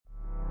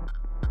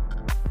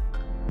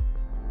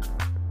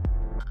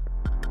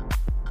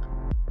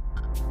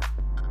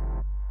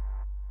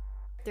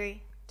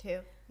3, 2,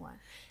 1.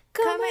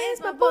 Karma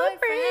is my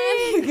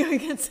boyfriend.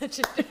 Going in such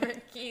a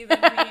different key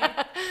than me.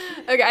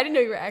 Okay, I didn't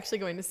know you were actually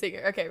going to sing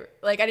it. Okay,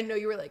 like I didn't know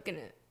you were like gonna.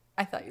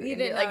 I thought you were gonna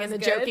do it, like in the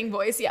joking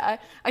voice. Yeah,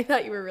 I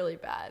thought you were really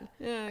bad.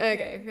 Yeah,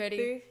 Okay,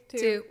 ready? 3,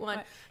 2,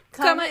 1.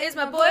 Karma is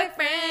my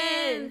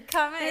boyfriend.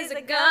 Karma Is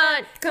a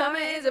gun. Karma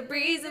is a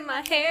breeze in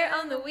my hair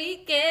on the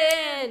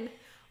weekend.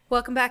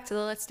 Welcome back to the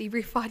Let's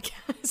Debrief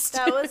podcast.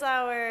 That was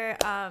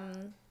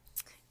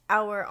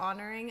our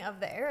honoring of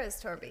the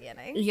Eras tour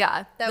beginning.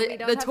 Yeah, That we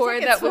don't the have tour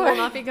tickets that we will for.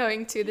 not be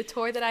going to. The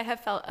tour that I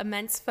have felt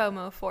immense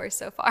FOMO for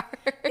so far.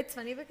 It's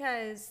funny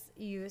because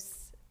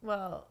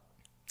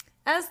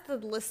as the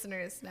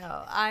listeners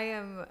know, I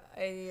am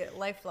a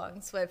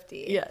lifelong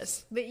Swiftie.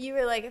 Yes. But you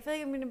were like, I feel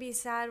like I'm going to be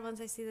sad once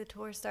I see the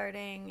tour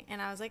starting.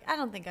 And I was like, I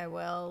don't think I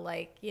will.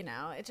 Like,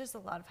 it's just a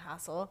lot of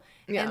hassle.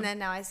 Yeah. And then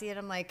now I see it,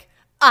 I'm like,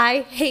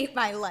 I hate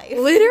my life.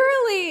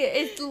 Literally,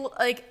 it's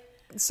like,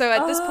 so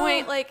at this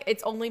point, like,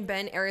 it's only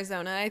been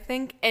Arizona, I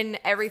think, and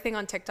everything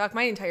on TikTok,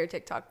 my entire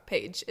TikTok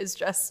page is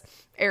just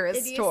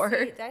Eras tour.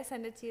 Did I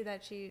send it to you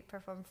that she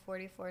performed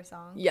 44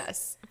 songs?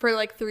 Yes, for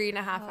like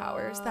 3.5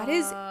 hours. That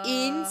is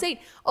insane.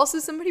 Also,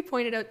 somebody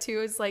pointed out too,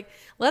 is like,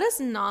 let us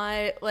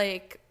not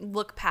like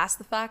look past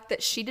the fact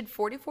that she did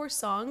 44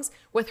 songs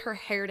with her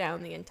hair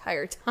down the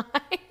entire time.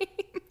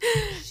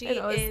 She And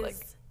I was is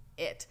like,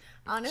 it.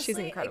 Honestly, she's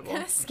incredible. It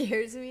kind of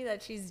scares me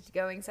that she's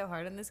going so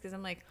hard on this because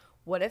I'm like,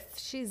 what if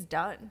she's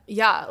done?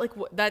 yeah, like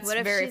that's What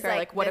if very she's fair.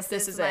 Like, what if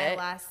this is my it?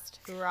 last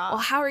hurrah? Well,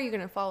 how are you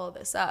going to follow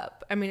this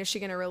up? I mean, is she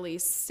going to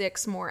release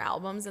 6 more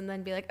albums and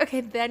then be like,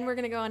 okay, then we're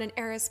going to go on an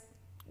Eras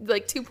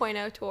like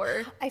 2.0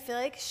 tour? I feel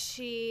like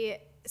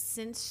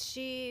since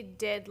she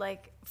did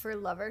like for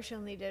Lover, she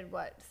only did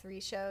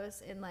 3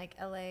 shows in like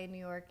LA, New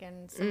York,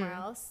 and somewhere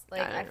else.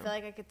 Like I feel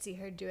like I could see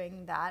her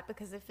doing that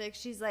because I feel like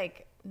she's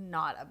like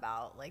not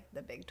about like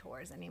the big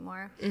tours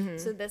anymore.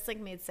 So this like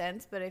made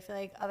sense, but I feel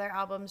like other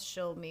albums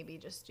she'll maybe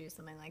just do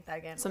something like that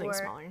again. Something or,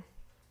 smaller.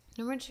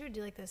 Remember when she would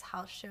do like those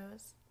house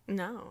shows?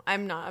 No,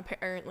 I'm not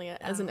apparently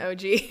as an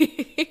OG.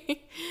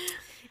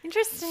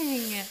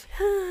 Interesting.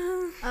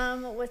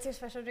 What's your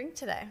special drink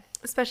today?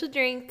 Special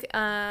drink,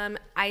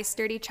 iced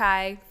dirty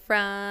chai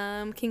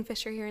from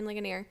Kingfisher here in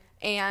Ligonier.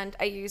 And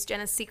I used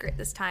Jenna's secret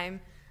this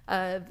time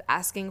of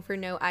asking for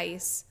no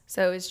ice.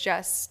 So it's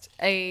just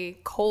a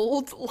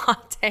cold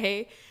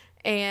latte.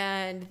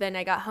 And then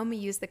I got home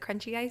and used the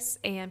crunchy ice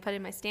and put it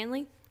in my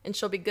Stanley. And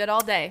she'll be good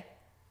all day.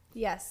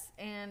 Yes,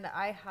 and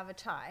I have a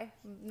chai,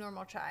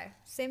 normal chai.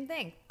 Same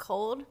thing,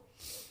 cold.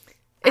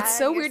 It's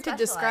so You're weird to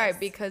describe specialized.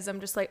 because I'm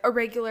just like a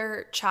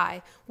regular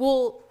chai.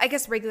 Well, I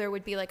guess regular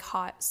would be like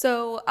hot.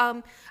 So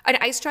an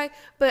iced chai,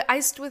 but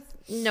iced with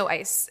no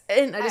ice.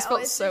 And I just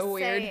felt so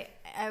weird.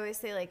 I always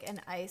say like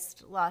an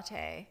iced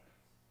latte,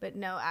 but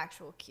no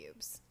actual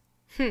cubes.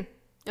 Okay.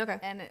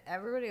 And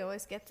everybody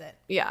always gets it.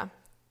 Yeah.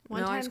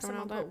 One No time ice cream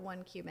someone and all put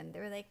 1 cube in. They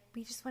were like,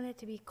 we just want it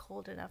to be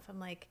cold enough. I'm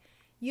like,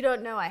 you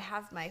don't know I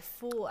have my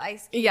full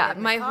ice cube Yeah, in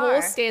the my car.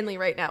 whole Stanley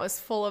right now is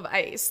full of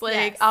ice. Like,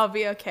 Yes. I'll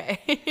be okay.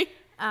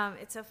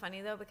 It's so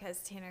funny though because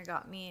Tanner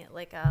got me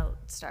like a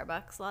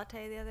Starbucks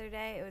latte the other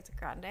day. It was a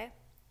grande.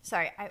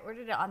 Sorry, I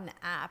ordered it on the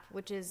app,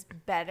 which is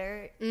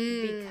better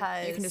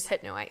because You can just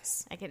hit no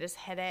ice. I can just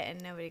hit it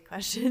and nobody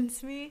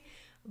questions me.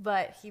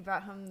 But he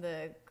brought home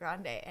the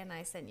grande and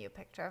I sent you a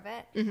picture of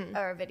it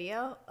or a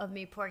video of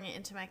me pouring it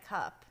into my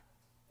cup.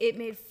 It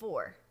made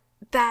 4.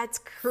 That's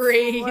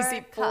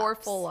crazy. 4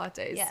 cups. full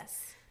lattes.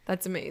 Yes.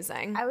 That's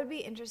amazing. I would be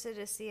interested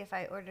to see if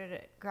I ordered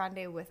a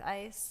grande with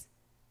ice,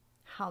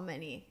 how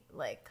many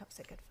like cups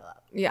I could fill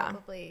up. Yeah.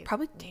 Probably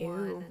 2.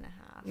 1.5.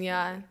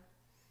 Yeah. maybe.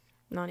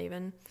 Not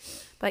even.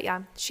 But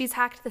yeah, she's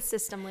hacked the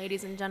system,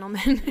 ladies and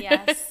gentlemen.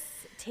 Yes.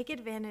 Take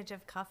advantage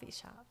of coffee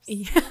shops.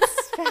 Yeah.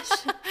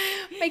 Special.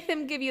 Make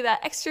them give you that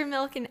extra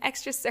milk and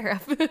extra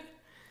syrup.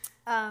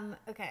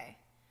 Okay.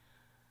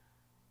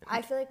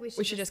 I feel like we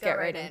should just go get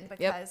right right in in.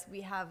 because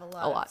we have a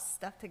lot of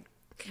stuff to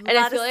And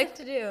I feel stuff like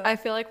to do. I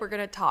feel like we're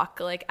gonna talk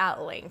like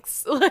at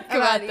lengths like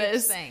about each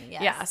this thing,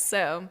 yes. Yeah,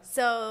 so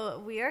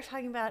So we are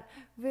talking about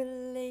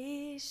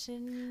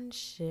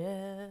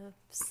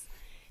relationships.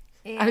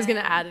 I was gonna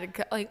And add it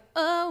like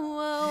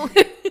oh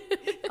whoa.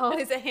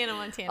 always a Hannah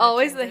Montana.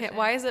 Always transition.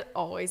 why is it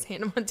always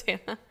Hannah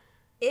Montana?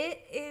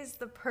 It is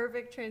the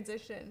perfect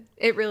transition.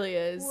 It really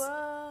is.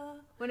 Whoa.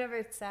 Whenever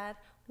it's sad.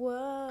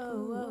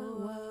 Whoa,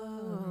 whoa,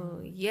 whoa.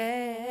 Oh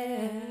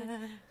yeah.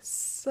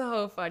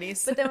 So funny.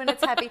 But then when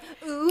it's happy,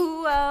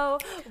 ooh, whoa,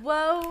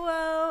 whoa,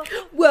 whoa,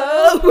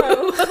 Whoa.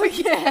 whoa, whoa,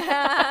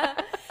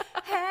 yeah.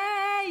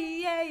 Hey,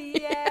 yeah,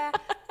 yeah.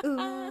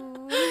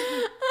 Ooh.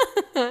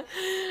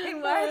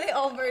 And why are they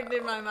all burned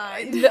in my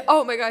mind?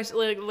 Oh my gosh,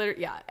 literally,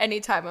 yeah.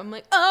 Anytime I'm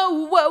like,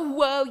 oh,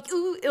 whoa,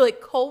 you,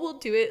 like Cole will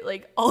do it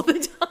like all the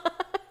time.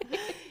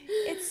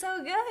 It's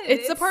so good.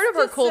 It's a part of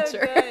our just so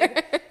culture.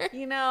 good.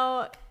 You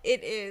know,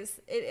 it is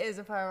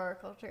a part of our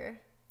culture.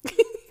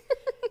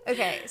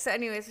 Okay, so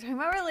anyways, we're talking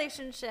about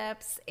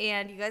relationships,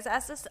 and you guys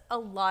asked us a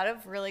lot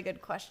of really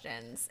good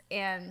questions,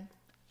 and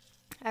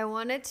I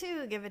wanted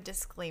to give a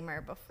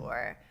disclaimer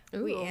before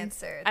we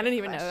answer. I didn't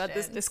even know about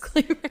this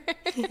disclaimer.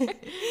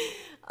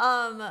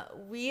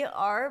 We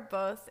are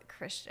both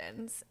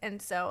Christians,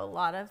 and so a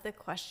lot of the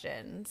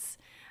questions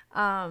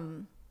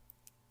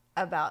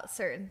about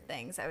certain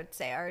things, I would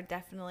say, are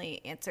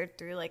definitely answered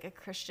through like a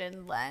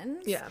Christian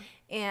lens. Yeah.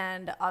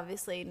 And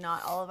obviously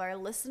not all of our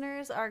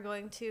listeners are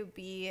going to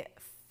be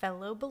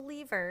fellow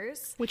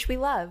believers. Which we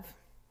love.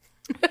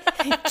 Keep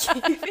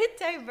it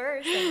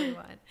diverse,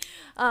 everyone.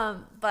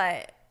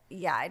 But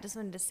yeah, I just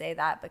wanted to say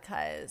that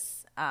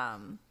because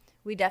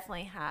we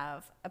definitely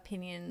have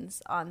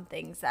opinions on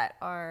things that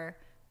are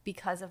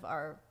because of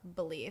our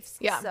beliefs.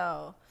 Yeah.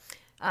 So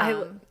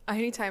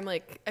anytime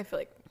like I feel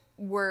like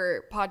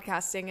we're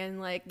podcasting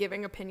and like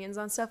giving opinions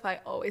on stuff,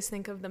 I always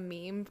think of the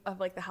meme of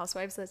like the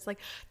housewives that's like,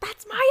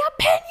 that's my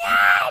opinion.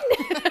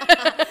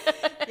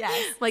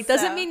 Yes. Like,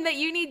 doesn't mean that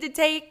you need to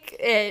take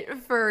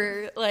it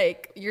for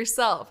like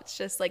yourself. It's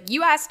just like,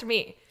 you asked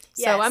me,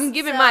 so I'm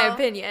giving my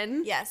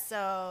opinion. Yes.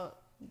 So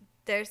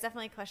there's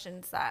definitely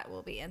questions that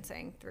we'll be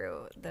answering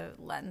through the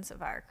lens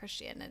of our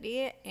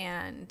Christianity,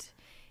 and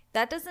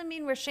that doesn't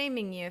mean we're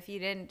shaming you if you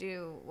didn't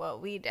do what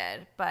we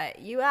did, but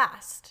you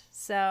asked.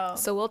 So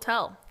we'll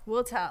tell.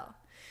 We'll tell.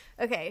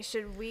 Okay,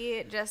 should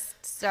we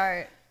just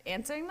start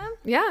answering them?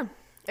 Yeah.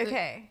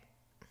 Okay.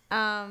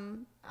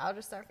 I'll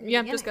just start from the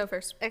Yeah, beginning. just go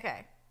first.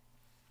 Okay.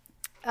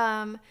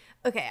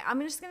 Okay,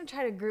 I'm just going to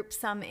try to group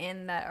some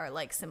in that are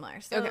like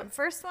similar. So the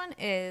first one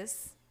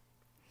is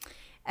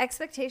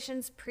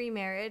expectations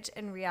pre-marriage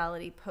and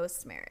reality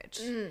post-marriage.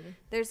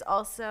 There's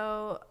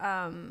also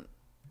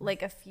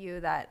like a few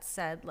that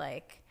said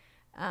like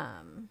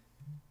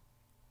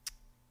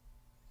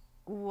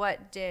how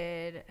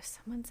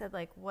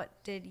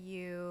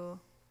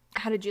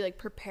did you like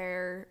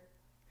prepare?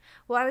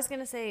 Well, I was going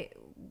to say,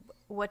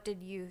 what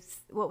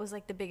was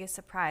like the biggest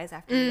surprise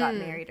after you got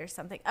married or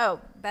something?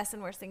 Oh, best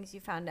and worst things you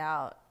found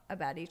out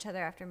about each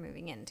other after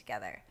moving in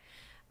together.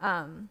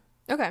 Okay,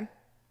 yeah.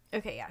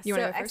 You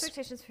want to go first?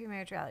 Expectations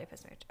pre-marriage, reality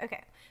post-marriage.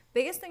 Okay.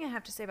 Biggest thing I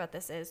have to say about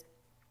this is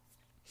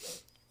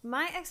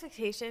my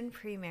expectation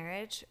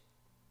pre-marriage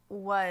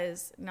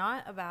was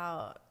not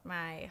about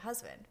my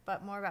husband,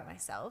 but more about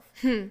myself.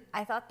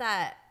 I thought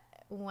that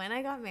when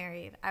I got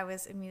married, I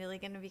was immediately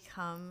going to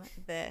become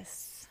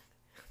this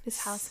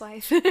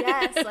housewife.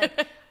 Yes,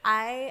 like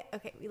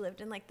we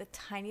lived in like the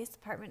tiniest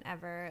apartment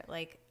ever.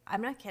 Like,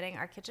 I'm not kidding.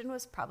 Our kitchen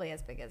was probably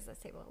as big as this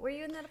table. Were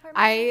you in that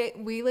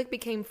apartment? We like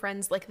became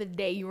friends like the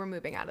day you were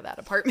moving out of that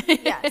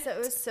apartment. Yeah, so it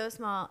was so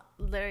small.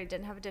 Literally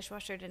didn't have a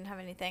dishwasher, didn't have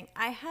anything.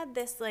 I had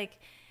this like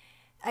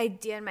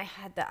idea in my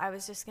head that I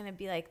was just going to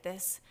be like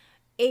this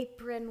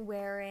apron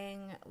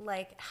wearing,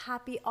 like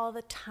happy all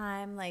the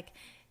time, like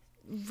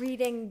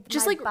reading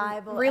just my like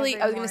Bible really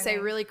every I was gonna say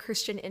morning. really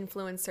Christian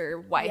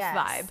influencer wife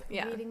vibe.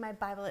 Yeah, reading my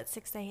Bible at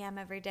 6 a.m.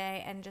 every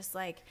day and just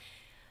like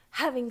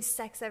having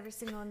sex every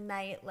single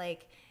night,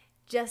 like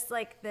just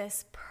like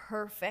this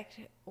perfect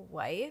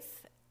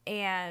wife.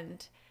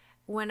 And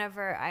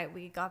whenever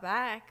we got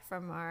back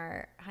from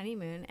our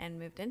honeymoon and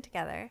moved in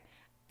together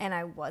and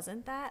I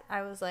wasn't that,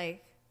 I was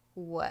like,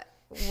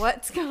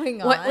 what's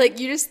going on? What, like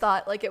you just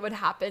thought like it would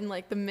happen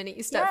like the minute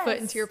you step foot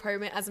Yes. into your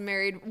apartment as a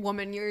married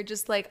woman, you're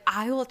just like,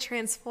 I will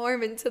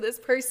transform into this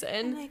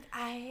person. I'm like,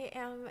 I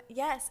am,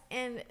 yes.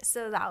 And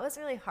so that was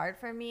really hard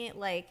for me,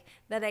 like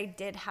that I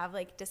did have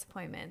like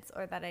disappointments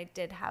or that I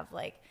did have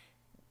like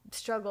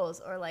struggles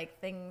or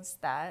like things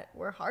that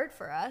were hard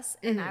for us.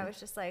 And I was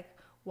just like,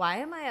 why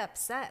am I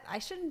upset? I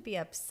shouldn't be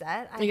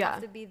upset. I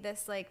have to be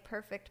this like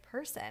perfect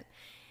person.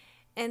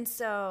 And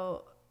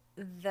so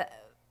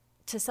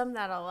to sum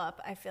that all up,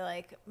 I feel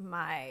like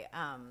my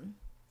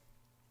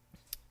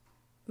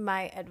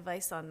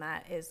advice on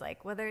that is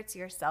like, whether it's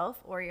yourself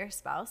or your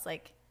spouse,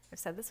 like I've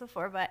said this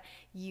before, but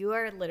you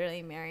are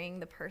literally marrying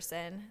the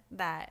person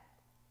that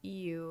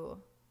you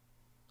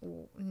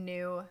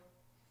knew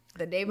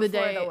the day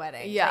before the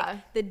wedding. Yeah.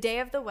 Like, the day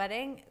of the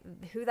wedding,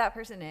 who that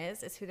person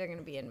is who they're going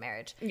to be in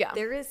marriage. Yeah.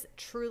 There is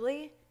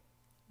truly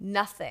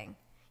nothing.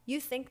 You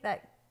think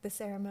that the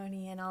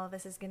ceremony and all of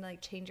this is going to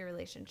like change your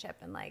relationship,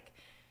 and like,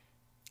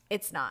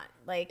 it's not.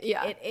 Like,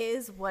 it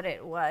is what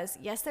it was.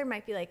 Yes, there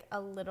might be like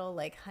a little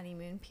like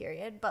honeymoon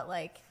period, but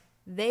like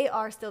they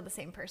are still the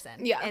same person.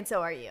 Yeah. And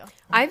so are you.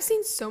 I've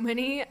seen so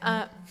many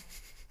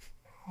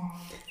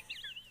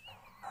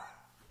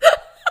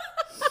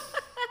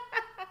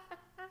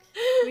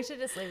we should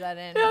just leave that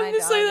in.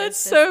 Honestly, that's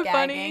so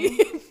funny.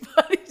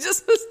 But he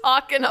just was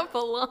hawking up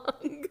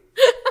along.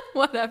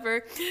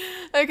 Whatever.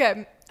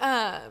 Okay.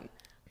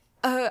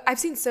 I've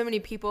seen so many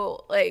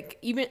people, like,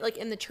 even like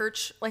in the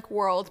church like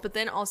world, but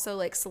then also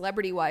like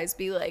celebrity wise,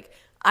 be like,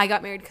 I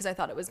got married because I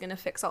thought it was going to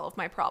fix all of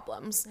my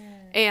problems.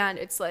 And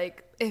it's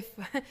like, if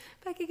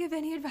I could give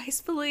any advice,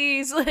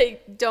 please,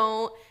 like,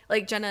 don't,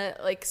 like, Jenna,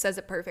 like, says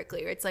it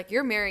perfectly. It's like,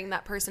 you're marrying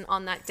that person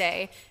on that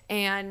day,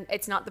 and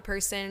it's not the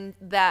person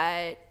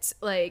that,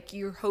 like,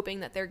 you're hoping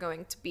that they're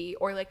going to be.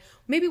 Or, like,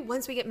 maybe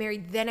once we get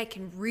married, then I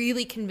can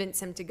really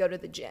convince him to go to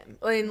the gym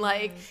and,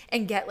 like,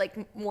 and get,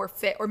 like, more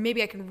fit. Or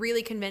maybe I can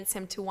really convince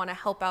him to want to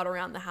help out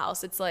around the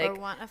house. It's like, or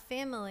want a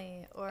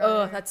family. Or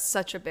oh, that's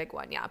such a big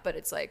one. Yeah. But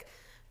it's like,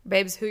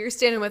 babes, who you're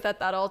standing with at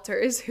that altar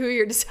is who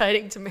you're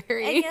deciding to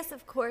marry. I guess,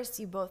 of course,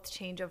 you both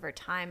change over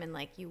time, and,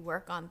 like, you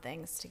work on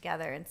things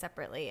together and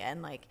separately.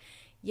 And, like,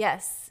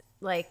 yes,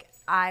 like,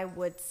 I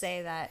would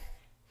say that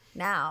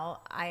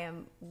now I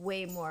am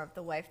way more of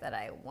the wife that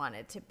I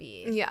wanted to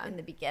be in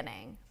the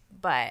beginning.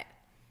 But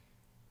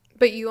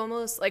you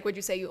almost, like, would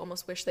you say you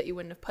almost wish that you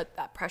wouldn't have put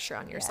that pressure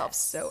on yourself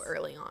so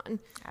early on?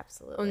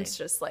 Absolutely. And it's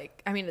just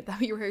like, I mean,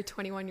 you were a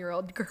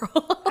 21-year-old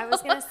girl. I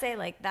was going to say,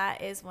 like,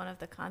 that is one of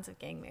the cons of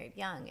getting married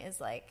young,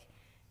 is, like,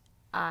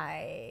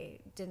 I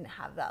didn't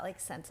have that, like,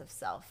 sense of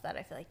self that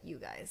I feel like you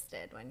guys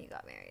did when you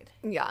got married.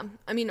 Yeah.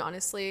 I mean,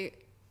 honestly,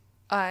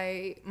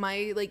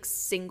 my, like,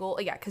 single,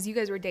 yeah, because you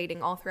guys were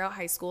dating all throughout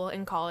high school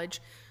and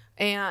college,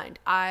 and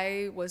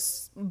I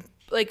was,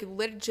 like,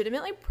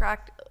 legitimately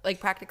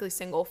practically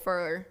single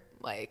for,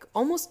 like,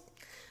 almost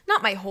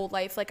not my whole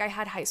life. Like, I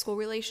had high school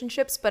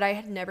relationships, but I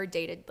had never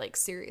dated, like,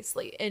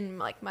 seriously in,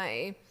 like,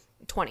 my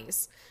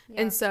 20s.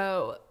 Yeah. And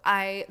so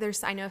I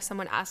know if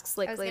someone asks,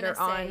 like, later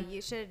on,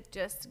 you should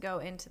just go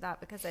into that,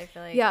 because I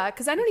feel like, yeah,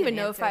 because I don't even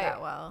know if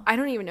I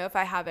don't even know if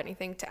I have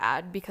anything to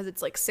add, because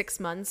it's like 6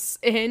 months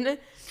in.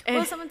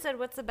 Well, someone said,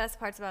 what's the best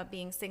parts about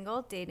being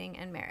single, dating,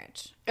 and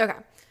marriage? Okay.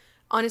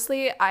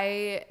 Honestly,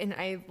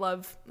 I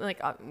love,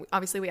 like,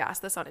 obviously we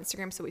asked this on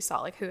Instagram, so we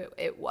saw, like, who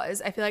it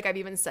was. I feel like I've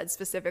even said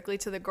specifically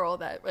to the girl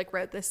that, like,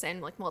 wrote this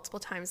in, like, multiple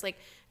times, like,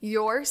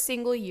 your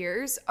single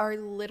years are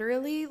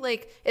literally,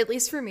 like, at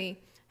least for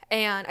me,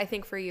 and I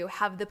think for you,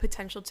 have the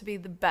potential to be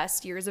the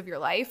best years of your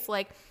life.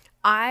 Like,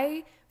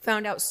 I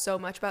found out so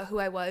much about who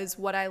I was,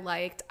 what I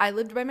liked. I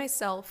lived by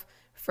myself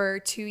for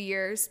 2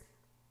 years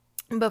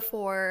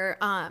before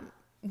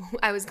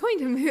I was going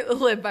to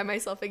live by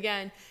myself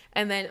again,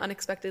 and then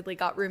unexpectedly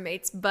got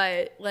roommates.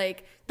 But,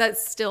 like,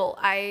 that's still,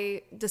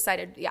 I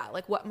decided, yeah,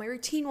 like, what my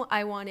routine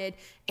I wanted,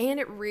 and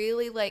it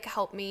really, like,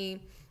 helped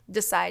me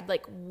decide,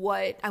 like,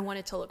 what I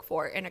wanted to look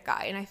for in a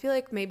guy. And I feel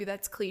like maybe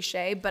that's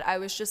cliche, but I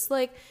was just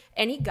like,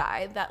 any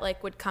guy that,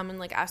 like, would come and,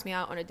 like, ask me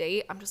out on a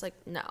date, I'm just like,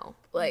 no,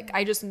 like,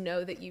 I just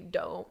know that you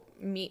don't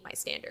meet my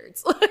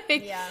standards,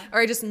 like, yeah, or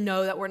I just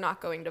know that we're not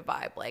going to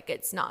vibe, like,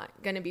 it's not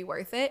gonna be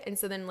worth it. And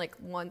so then, like,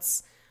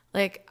 once,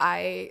 like,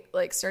 I,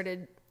 like,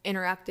 started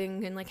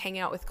interacting and, like,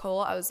 hanging out with Cole,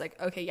 I was like,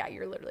 okay, yeah,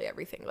 you're literally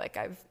everything, like,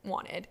 I've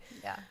wanted.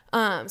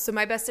 Yeah. So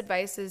my best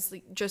advice is,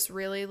 like, just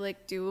really,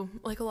 like, do,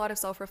 like, a lot of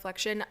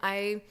self-reflection.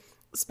 I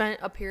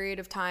spent a period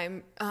of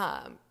time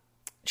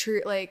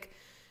like,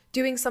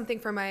 doing something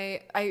for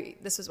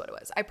this is what it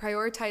was. I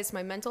prioritized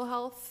my mental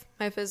health,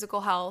 my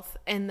physical health,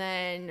 and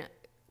then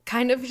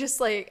kind of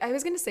just, like, I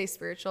was gonna say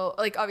spiritual,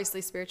 like,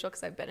 obviously spiritual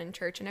because I've been in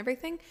church and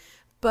everything,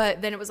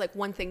 but then it was, like,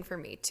 one thing for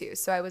me too.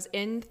 So I was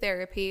in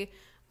therapy.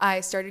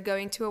 I started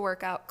going to a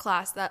workout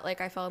class that, like,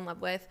 I fell in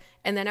love with.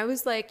 And then I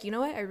was like, you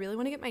know what? I really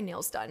want to get my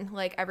nails done,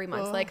 like, every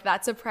month. Oh. Like,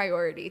 that's a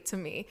priority to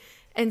me.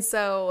 And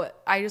so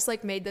I just,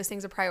 like, made those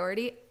things a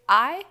priority.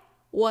 I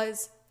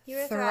was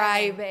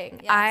thriving.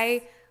 Yes.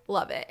 I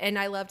love it. And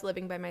I loved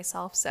living by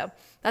myself. So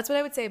that's what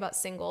I would say about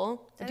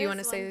single. Do you want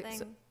to say?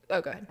 Oh,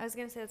 go ahead. I was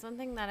going to say, that's one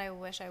thing that I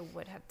wish I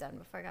would have done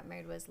before I got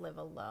married, was live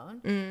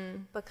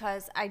alone.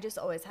 Because I just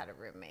always had a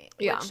roommate.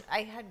 Yeah. Which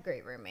I had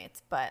great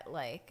roommates, but,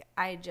 like,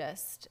 I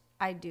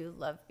do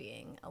love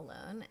being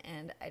alone,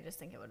 and I just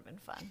think it would have been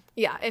fun.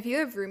 Yeah, if you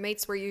have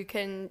roommates where you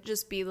can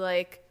just be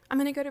like, I'm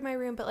going to go to my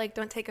room, but, like,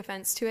 don't take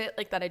offense to it,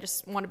 like, that I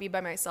just want to be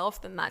by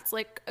myself, then that's,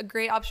 like, a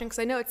great option, because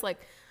I know it's, like,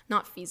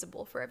 not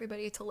feasible for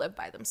everybody to live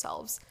by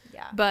themselves.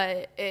 Yeah.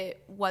 But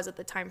it was at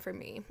the time for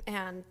me,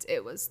 and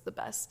it was the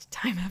best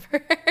time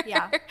ever.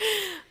 Yeah.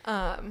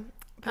 I'm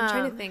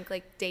trying to think,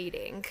 like,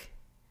 dating.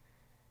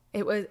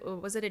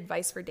 Was it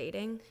advice for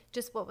dating?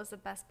 Just what was the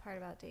best part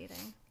about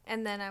dating?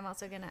 And then I'm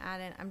also going to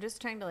add in, I'm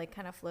just trying to, like,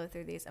 kind of flow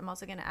through these. I'm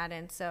also going to add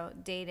in, so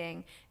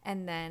dating,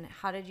 and then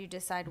how did you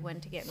decide when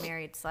to get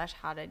married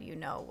 / how did you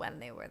know when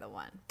they were the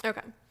one?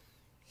 Okay.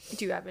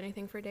 Do you have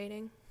anything for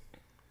dating?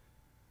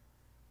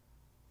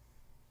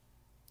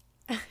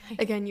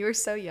 Again, you were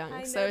so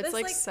young, so it's,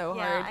 like, so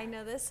hard. Yeah, I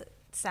know this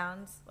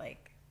sounds,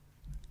 like,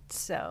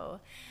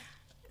 so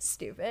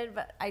stupid,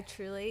 but I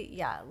truly,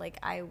 yeah, like,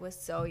 I was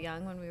so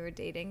young when we were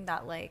dating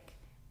that, like,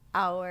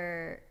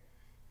 our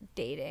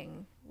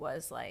dating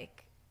was,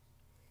 like,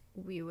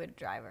 we would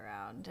drive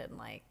around and,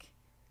 like,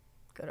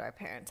 go to our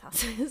parents'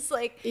 houses.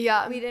 Like,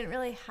 yeah, we didn't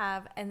really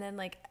have, and then,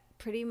 like,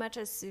 pretty much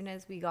as soon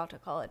as we got to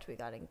college, we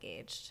got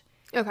engaged.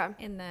 Okay.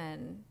 And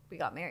then we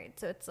got married.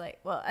 So it's like,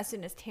 well, as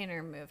soon as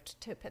Tanner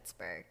moved to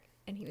Pittsburgh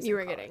and he was You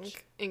were getting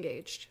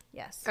engaged.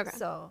 Yes. Okay.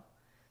 So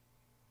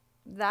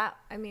that,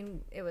 I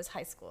mean, it was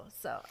high school,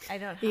 so I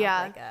don't have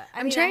like a.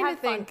 I have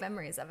fond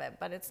memories of it,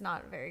 but it's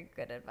not very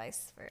good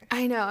advice for.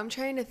 I know. I'm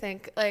trying to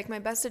think. Like, my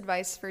best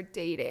advice for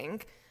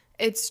dating,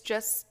 it's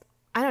just,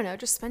 I don't know,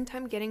 just spend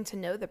time getting to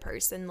know the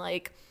person.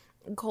 Like,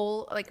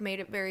 Cole like made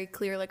it very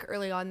clear like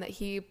early on that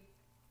he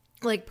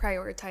like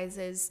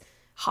prioritizes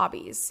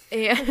hobbies.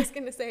 And I was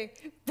gonna say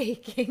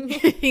baking.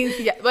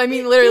 Yeah, I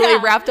mean literally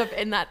wrapped up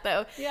in that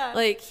though. Yeah,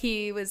 like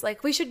he was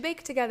like, we should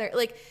bake together.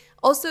 Like,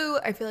 also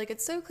I feel like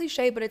it's so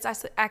cliche, but it's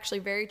actually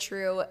very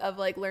true of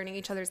like learning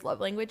each other's love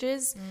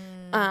languages.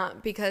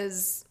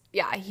 Because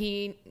yeah,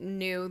 he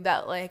knew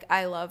that like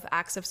I love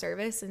acts of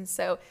service, and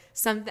so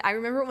I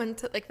remember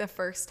like the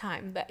first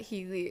time that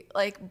he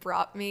like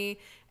brought me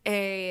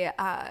a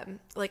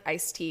like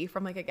iced tea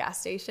from like a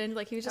gas station.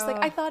 Like he was just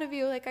like, I thought of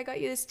you, like I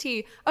got you this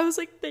tea. I was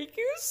like, thank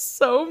you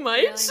so much.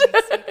 Really makes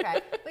me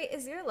cry. Wait,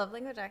 is your love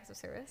language acts of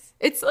service?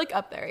 It's like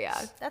up there,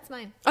 yeah. That's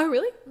mine. Oh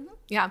really? Mm-hmm.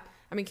 Yeah,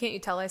 I mean, can't you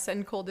tell I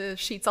send Cole to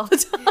sheets all the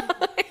time?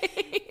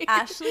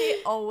 Ashley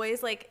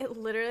always like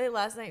literally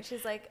last night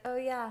she's like, oh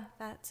yeah,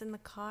 that's in the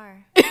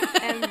car.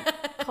 And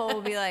Cole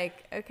will be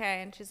like,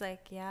 okay, and she's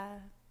like, yeah.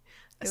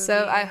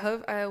 So I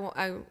hope I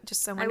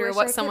wonder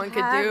what someone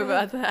could do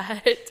about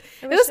that. It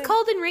was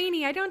cold and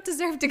rainy. I don't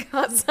deserve to go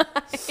outside.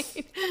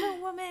 I'm a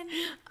woman.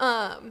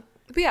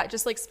 But yeah,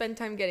 just like spend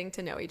time getting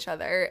to know each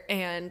other.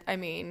 And I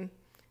mean,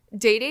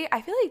 dating.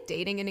 I feel like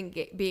dating and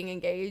being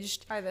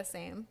engaged are the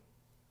same.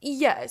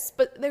 Yes,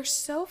 but they're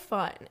so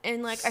fun.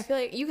 And like I feel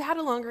like you had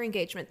a longer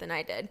engagement than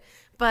I did.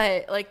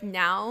 But like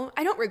now,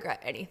 I don't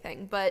regret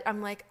anything. But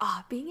I'm like,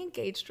 being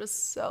engaged was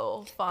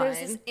so fun. There's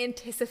this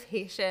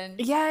anticipation.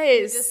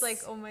 Yes. You're just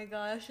like, oh my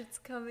gosh, it's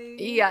coming.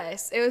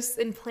 Yes. It was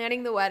in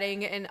planning the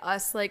wedding and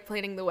us like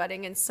planning the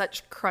wedding in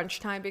such crunch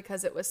time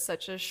because it was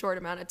such a short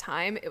amount of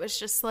time. It was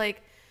just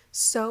like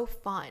so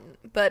fun.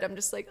 But I'm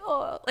just like,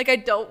 like I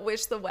don't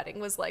wish the wedding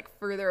was like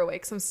further away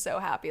because I'm so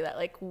happy that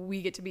like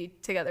we get to be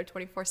together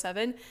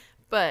 24/7.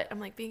 But I'm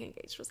like, being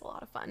engaged was a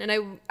lot of fun.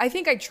 And I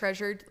think I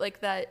treasured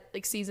like that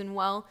like season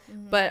well.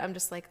 Mm-hmm. But I'm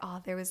just like,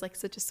 there was like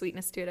such a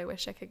sweetness to it. I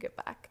wish I could get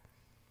back.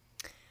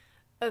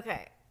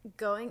 Okay.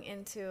 Going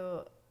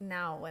into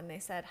now when they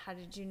said, how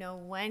did you know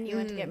when you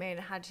went to get married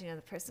and how did you know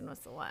the person was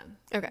the one?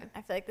 Okay.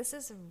 I feel like this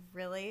is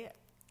really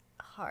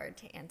hard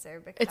to answer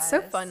because it's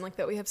so fun like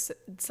that we have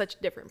such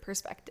different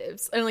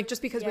perspectives. And like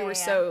just because we were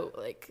so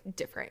like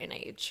different in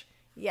age.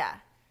 Yeah.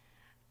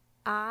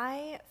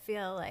 I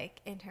feel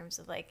like in terms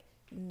of like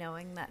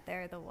knowing that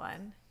they're the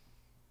one,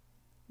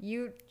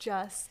 you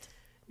just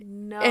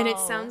know. And it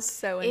sounds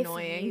so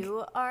annoying. If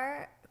you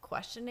are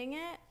questioning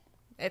it,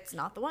 it's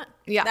not the one.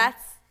 Yeah.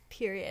 That's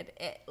period.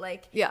 It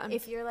like, yeah.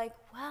 If you're like,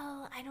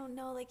 well, I don't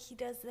know, like he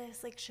does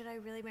this, like should I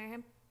really marry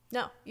him?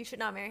 No, you should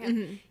not marry him.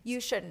 Mm-hmm. You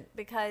shouldn't,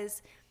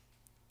 because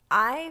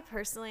I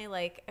personally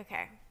like,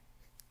 okay,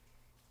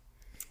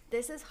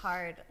 this is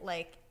hard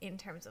like in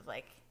terms of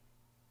like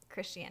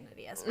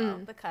Christianity as well,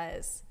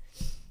 because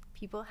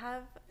people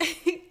have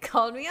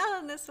called me out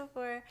on this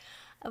before,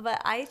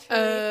 but I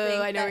truly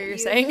think I know what you're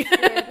saying.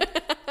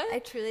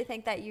 I truly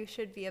think that you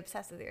should be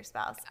obsessed with your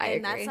spouse. I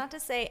agree. That's not to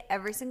say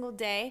every single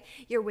day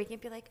you're waking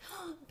up, you're like,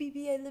 oh,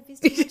 baby, I love you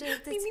so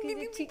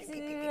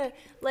much.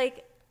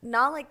 Like,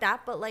 not like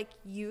that, but like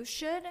you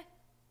should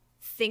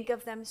think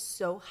of them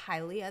so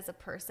highly as a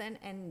person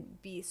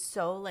and be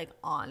so like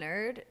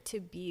honored to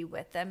be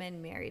with them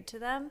and married to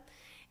them,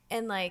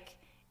 and like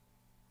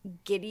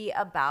giddy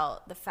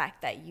about the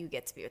fact that you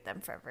get to be with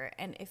them forever.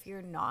 And if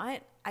you're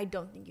not, I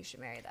don't think you should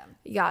marry them.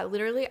 Yeah,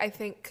 literally, I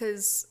think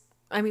because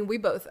I mean we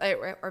both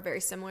are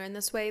very similar in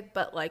this way,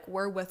 but like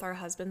we're with our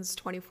husbands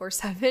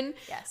 24/7.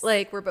 Yes.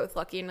 Like we're both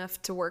lucky enough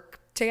to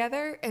work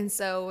together, and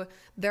so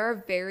there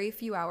are very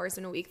few hours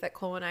in a week that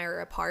Cole and I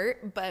are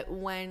apart. But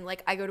when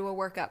like I go to a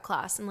workout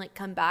class and like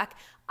come back,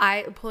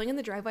 pulling in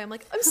the driveway, I'm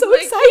like, I'm so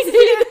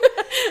excited.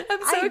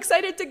 I'm so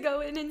excited to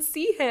go in and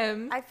see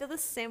him. I feel the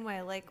same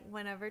way. Like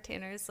whenever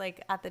Tanner's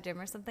like at the gym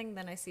or something,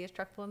 then I see his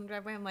truck pull in the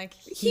driveway, I'm like,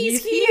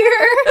 he's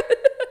here.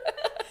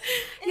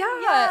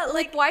 Yeah,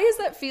 like why is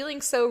that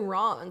feeling so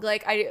wrong?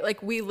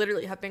 Like we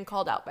literally have been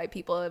called out by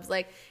people of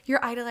like,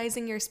 you're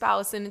idolizing your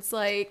spouse, and it's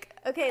like,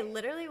 okay,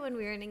 literally when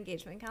we were in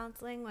engagement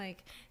counseling,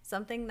 like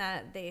something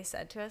that they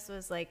said to us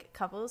was like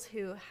couples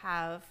who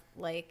have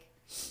like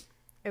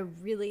a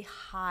really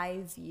high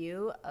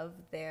view of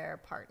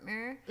their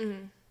partner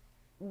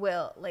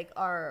will like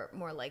are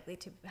more likely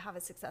to have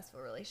a successful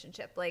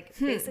relationship. Like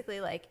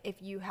basically like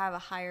if you have a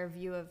higher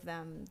view of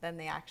them than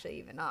they actually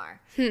even are,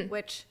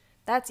 which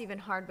that's even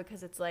hard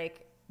because it's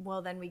like,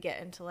 well, then we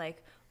get into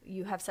like,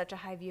 you have such a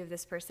high view of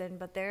this person,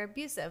 but they're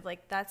abusive.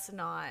 Like that's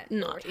not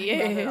at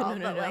all.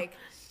 No. Like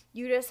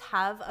you just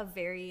have a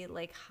very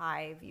like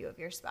high view of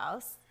your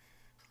spouse.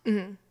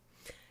 Mm-hmm.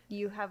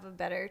 You have a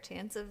better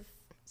chance of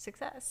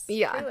success.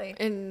 Yeah. Truly.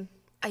 And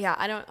yeah,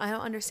 I don't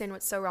understand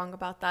what's so wrong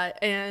about that.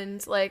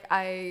 And like,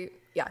 I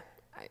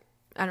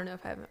don't know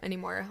if I have any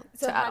more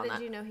to add on that. So how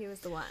did you know he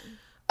was the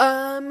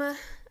one?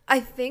 I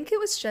think it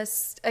was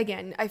just,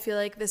 again, I feel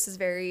like this is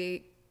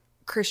very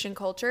Christian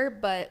culture,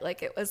 but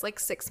like it was like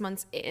 6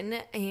 months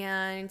in,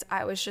 and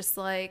I was just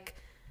like,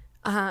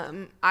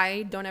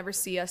 I don't ever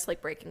see us like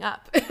breaking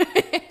up.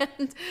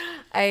 And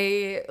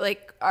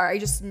I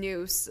just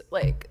knew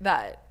like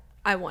that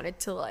I wanted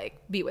to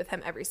like be with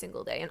him every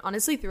single day. And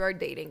honestly, through our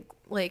dating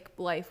like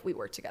life, we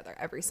were together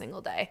every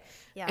single day.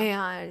 Yeah.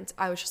 And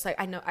I was just like,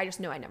 I just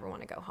know I never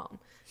want to go home.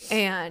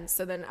 And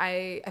so then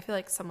I feel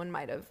like someone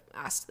might have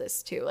asked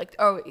this too. Like,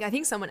 oh, I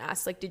think someone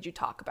asked, like, did you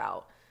talk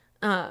about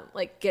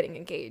like getting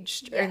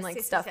engaged and like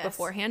stuff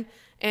beforehand?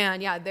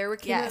 And yeah,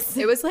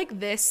 it was like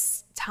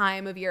this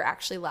time of year,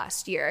 actually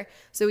last year.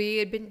 So we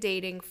had been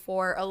dating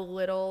for a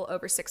little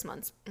over 6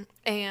 months,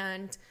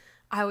 and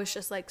I was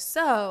just like,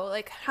 so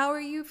like, how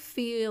are you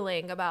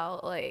feeling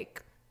about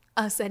like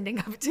us ending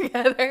up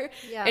together?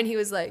 Yeah. And he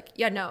was like,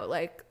 yeah, no,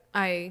 like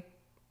I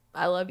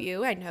love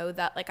you. I know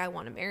that like I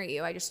want to marry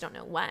you. I just don't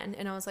know when.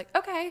 And I was like,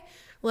 okay.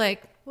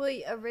 Like, well,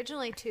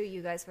 originally too,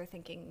 you guys were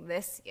thinking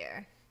this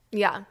year.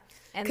 Yeah.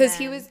 Because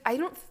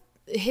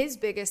his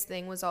biggest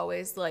thing was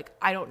always like,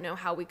 I don't know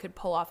how we could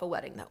pull off a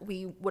wedding that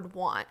we would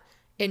want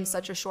in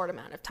such a short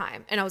amount of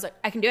time. And I was like,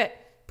 I can do it.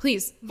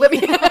 Please let me,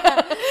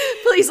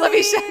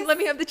 let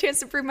me have the chance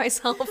to prove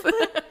myself.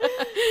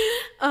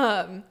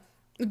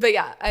 But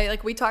yeah,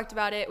 we talked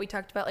about it. We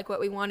talked about like what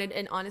we wanted.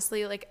 And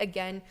honestly, like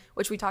again,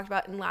 which we talked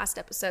about in last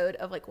episode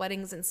of like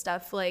weddings and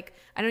stuff. Like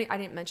I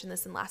didn't mention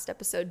this in last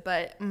episode,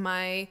 but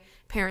my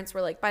parents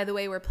were like, by the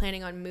way, we're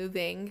planning on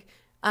moving.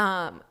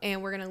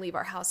 And we're going to leave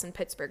our house in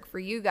Pittsburgh for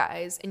you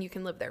guys, and you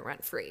can live there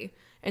rent free.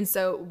 And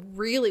so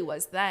really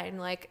was then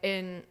like,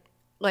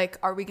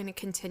 are we going to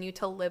continue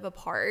to live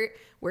apart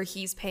where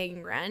he's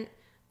paying rent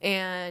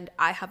and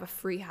I have a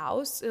free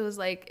house? It was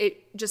like,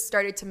 it just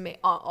started to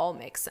all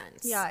make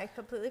sense. Yeah. I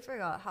completely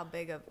forgot how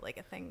big of like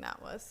a thing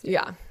that was.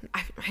 Yeah.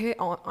 I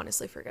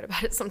honestly forget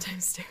about it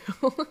sometimes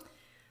too.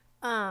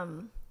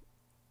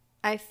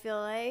 I feel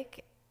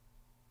like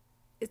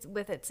it's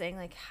with it saying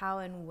like, how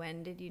and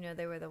when did you know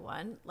they were the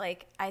one?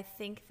 Like, I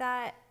think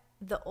that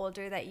the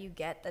older that you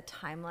get, the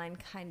timeline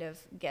kind of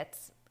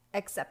gets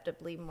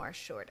acceptably more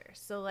shorter.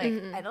 So like,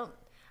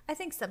 I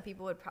think some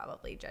people would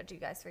probably judge you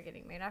guys for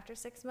getting married after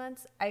 6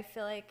 months. I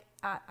feel like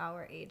at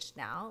our age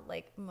now,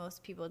 like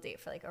most people date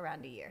for like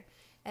around a year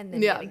and then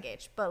get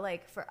engaged. But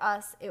like for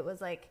us, it was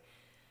like,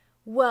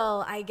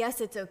 well, I guess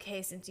it's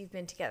okay since you've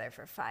been together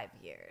for 5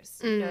 years.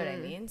 You know what I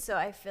mean? So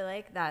I feel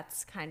like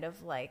that's kind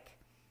of like,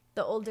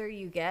 the older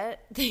you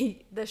get,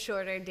 the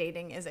shorter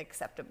dating is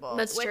acceptable.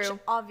 That's true. Which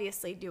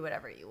obviously do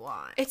whatever you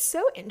want. It's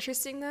so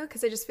interesting though,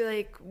 because I just feel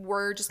like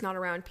we're just not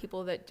around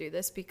people that do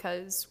this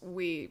because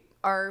we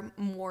are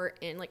more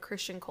in like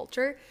Christian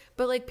culture.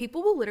 But like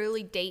people will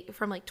literally date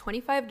from like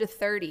 25 to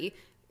 30,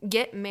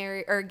 get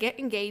married or get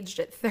engaged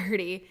at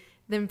 30,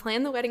 then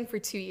plan the wedding for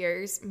 2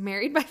 years,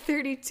 married by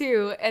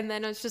 32, and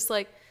then it's just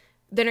like,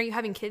 then are you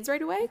having kids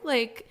right away?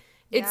 Like,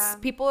 it's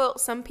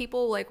some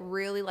people like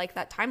really like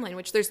that timeline,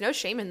 which there's no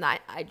shame in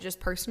that. I just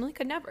personally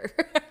could never.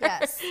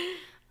 Yes.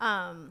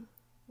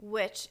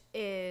 Which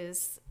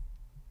is,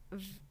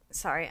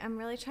 sorry, I'm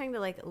really trying to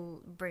like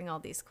bring all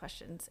these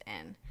questions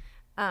in.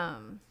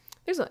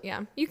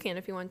 You can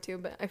if you want to,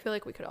 but I feel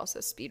like we could also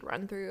speed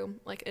run through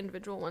like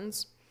individual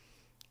ones.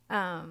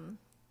 What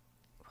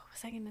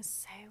was I going to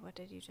say? What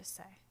did you just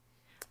say?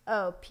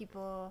 Oh,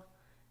 people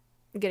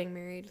getting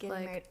married.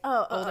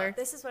 Older.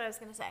 This is what I was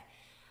going to say.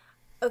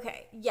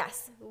 Okay,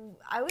 yes.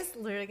 I was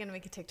literally going to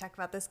make a TikTok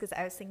about this because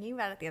I was thinking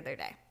about it the other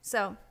day.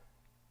 So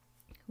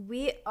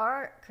we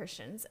are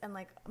Christians and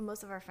like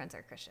most of our friends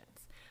are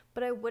Christians.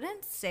 But I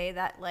wouldn't say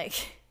that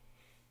like,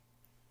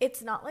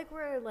 it's not like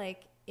we're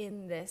like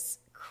in this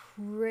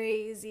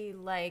crazy,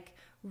 like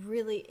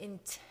really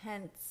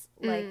intense,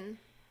 like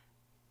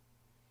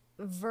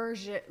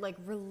version, like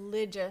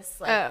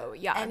religious, like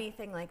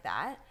anything like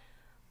that.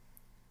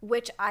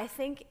 Which I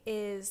think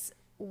is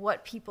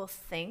what people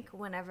think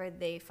whenever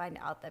they find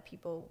out that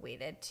people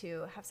waited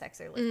to have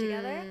sex or live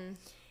together.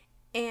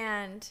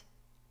 And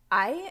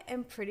I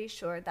am pretty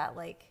sure that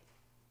like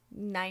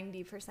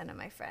 90% of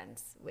my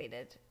friends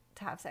waited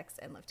to have sex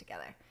and live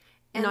together.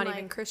 And not like,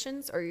 even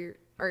Christians, or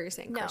you're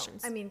saying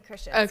Christians? No, I mean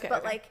Christians. Okay,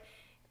 but like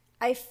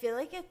I feel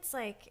like it's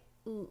like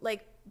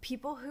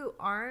people who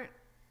aren't,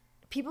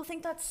 people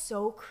think that's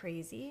so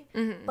crazy,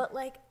 but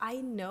like I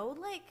know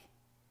like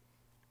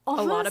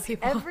almost a lot of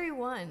people,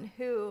 everyone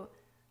who,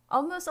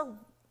 almost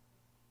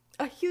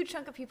a huge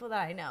chunk of people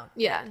that I know,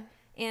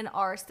 and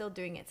are still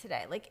doing it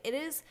today. Like it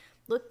is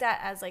looked at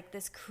as like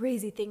this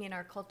crazy thing in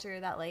our culture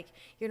that like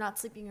you're not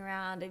sleeping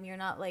around and you're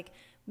not like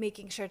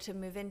making sure to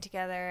move in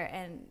together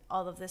and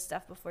all of this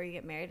stuff before you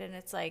get married. And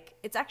it's like,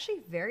 it's actually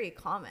very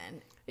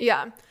common.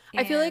 Yeah.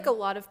 I feel like a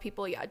lot of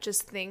people,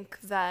 just think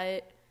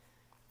that,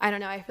 I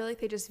don't know, I feel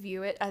like they just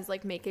view it as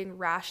like making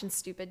rash and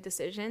stupid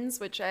decisions,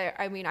 which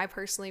I mean, I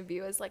personally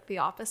view as like the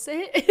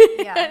opposite.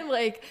 Yeah.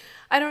 Like,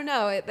 I don't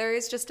know. There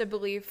is just a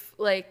belief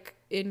like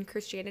in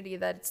Christianity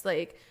that it's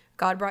like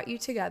God brought you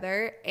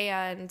together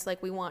and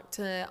like we want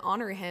to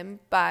honor him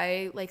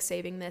by like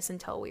saving this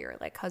until we are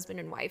like husband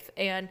and wife.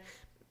 And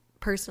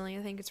personally,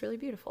 I think it's really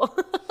beautiful.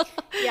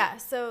 Yeah.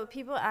 So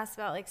people ask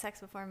about like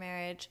sex before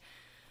marriage.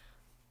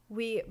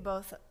 We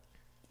both,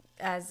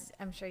 as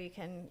I'm sure you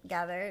can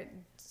gather,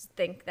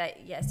 think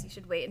that yes, you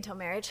should wait until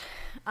marriage.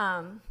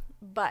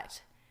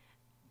 But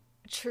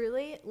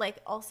truly, like,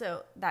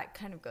 also that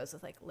kind of goes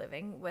with like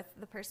living with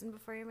the person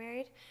before you're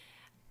married.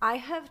 I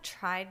have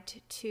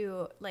tried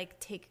to like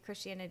take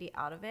Christianity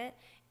out of it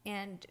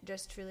and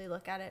just truly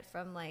look at it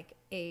from like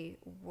a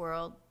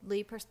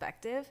worldly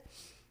perspective.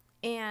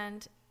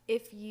 And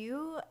if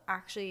you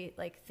actually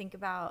like think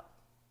about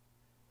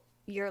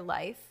your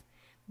life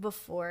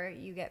before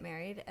you get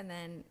married and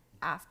then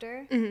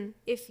after,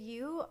 if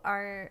you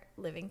are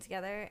living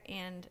together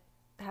and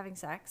having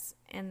sex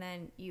and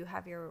then you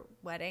have your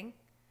wedding,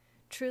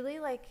 truly,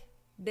 like,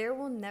 there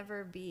will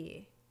never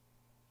be,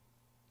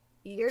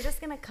 you're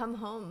just gonna come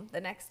home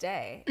the next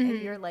day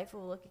and your life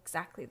will look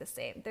exactly the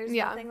same. There's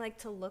nothing like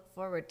to look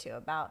forward to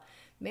about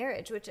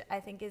marriage, which I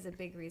think is a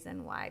big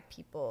reason why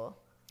people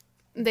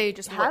they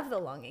just have the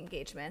long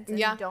engagements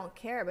and don't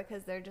care,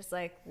 because they're just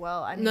like,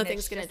 well, I mean, nothing's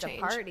it's gonna just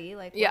change. a party,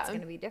 like what's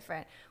gonna be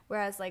different?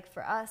 Whereas like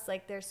for us,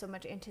 like there's so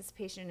much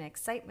anticipation and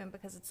excitement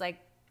because it's like,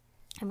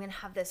 I'm gonna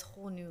have this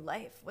whole new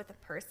life with a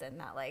person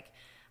that like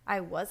I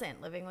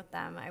wasn't living with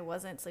them, I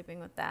wasn't sleeping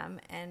with them,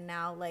 and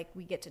now like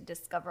we get to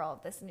discover all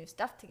of this new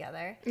stuff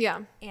together. Yeah.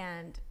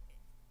 And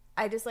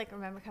I just like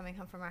remember coming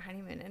home from our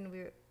honeymoon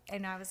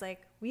and I was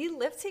like, we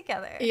live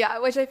together. Yeah,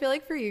 which I feel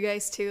like for you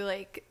guys too,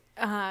 like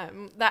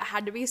that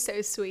had to be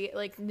so sweet,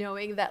 like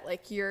knowing that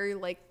like your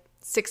like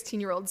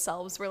 16-year-old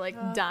selves were like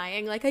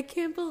dying, like I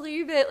can't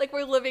believe it, like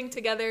we're living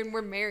together and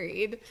we're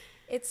married.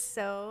 It's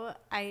so,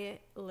 I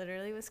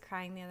literally was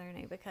crying the other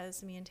night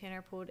because me and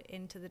Tanner pulled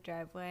into the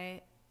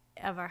driveway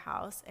of our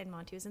house and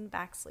Monty was in the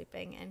back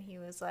sleeping and he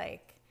was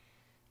like,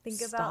 think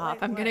Stop, about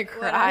like I'm gonna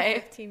what cry.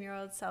 our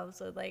 15-year-old selves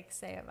would like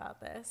say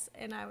about this.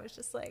 And I was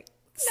just like,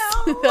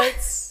 no.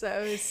 That's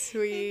so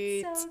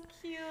sweet. It's so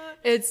cute.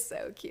 It's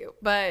so cute.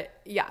 But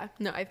yeah,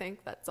 no, I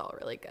think that's all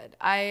really good.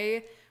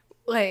 I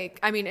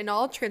mean, in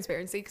all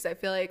transparency, because I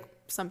feel like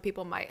some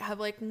people might have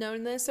like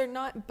known this or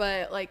not,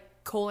 but like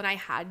Cole and I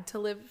had to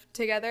live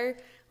together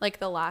like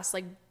the last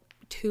like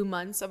 2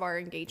 months of our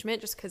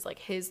engagement just because like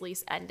his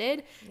lease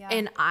ended.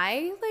 And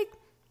I like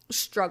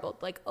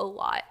struggled like a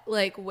lot,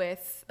 like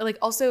with like,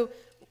 also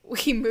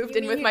we moved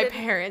in with my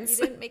parents.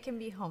 You didn't make him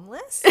be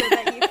homeless so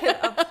that you could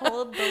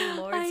uphold the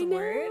Lord's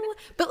word?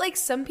 But like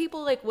some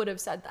people like would have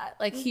said that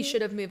like he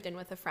should have moved in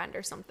with a friend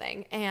or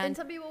something, and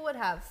some people would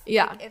have,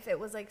 like, if it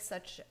was like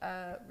such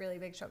a really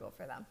big struggle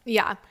for them.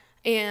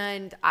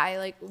 And I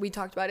like, we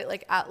talked about it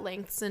like at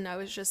lengths, and I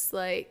was just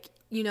like,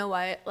 you know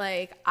what,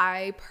 like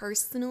I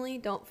personally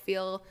don't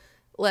feel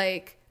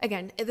like,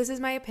 again, this is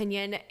my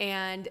opinion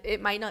and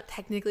it might not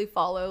technically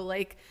follow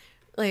like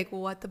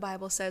what the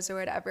Bible says or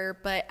whatever,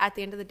 but at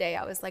the end of the day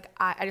I was like,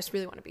 I just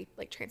really want to be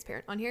like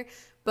transparent on here,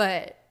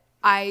 but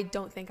I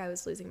don't think I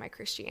was losing my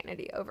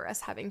Christianity over us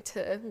having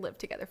to live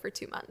together for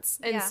 2 months.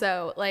 And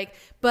so like,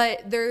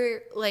 but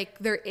there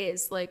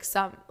is like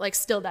some like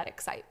still that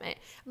excitement.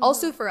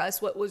 Also for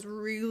us, what was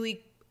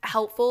really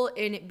helpful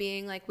in it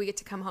being like we get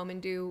to come home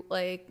and do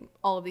like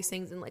all of these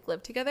things and like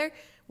live together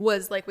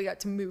was like we got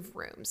to move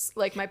rooms.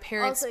 Like my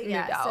parents moved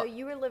out. So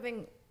you were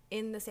living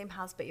in the same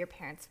house, but your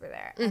parents were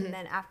there. And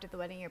then after the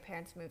wedding, your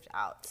parents moved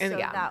out. So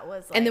that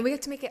was like... And then we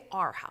got to make it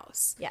our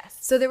house. Yes.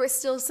 So there were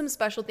still some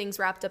special things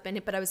wrapped up in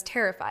it, but I was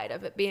terrified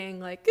of it being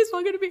like, it's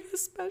not going to be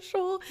as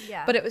special.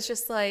 Yeah. But it was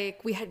just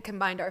like, we had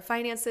combined our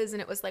finances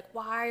and it was like,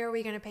 why are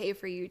we going to pay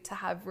for you to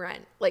have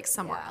rent like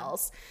somewhere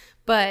else?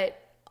 But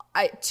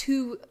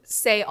to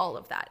say all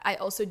of that, I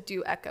also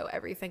do echo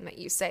everything that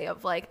you say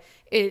of like,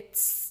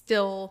 it's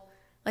still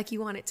like you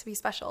want it to be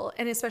special.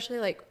 And especially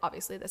like,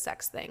 obviously the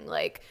sex thing,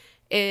 like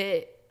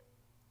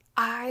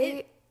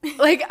I'm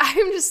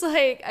just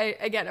like,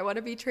 I want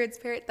to be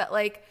transparent that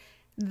like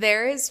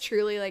there is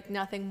truly like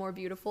nothing more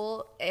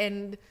beautiful.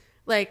 And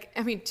like,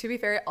 I mean, to be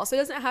fair, it also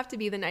doesn't have to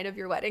be the night of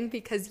your wedding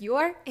because you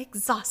are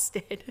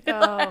exhausted.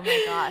 Oh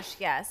my gosh.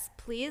 Yes.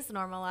 Please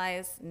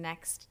normalize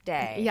next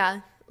day.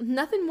 Yeah.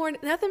 Nothing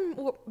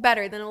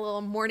better than a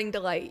little morning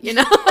delight, you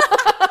know?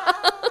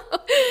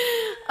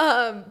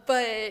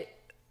 But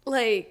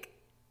like,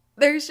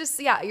 there's just,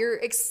 you're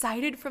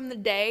excited from the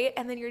day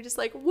and then you're just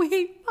like, we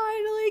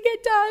finally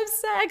get to have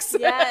sex.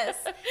 Yes.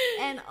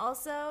 And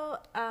also,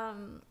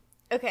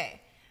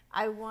 okay,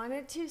 I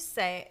wanted to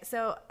say,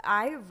 so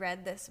I've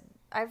read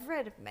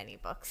many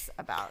books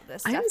about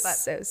this stuff. I'm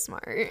so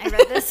smart.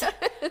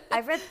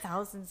 I've read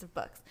thousands of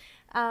books.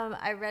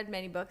 I read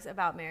many books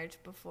about marriage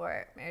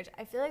before marriage.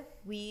 I feel like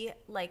we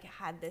like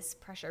had this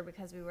pressure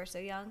because we were so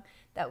young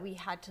that we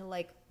had to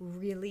like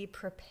really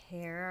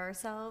prepare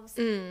ourselves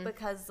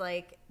because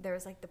like there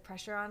was like the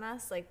pressure on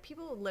us. Like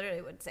people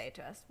literally would say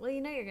to us, well,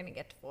 you know, you're going to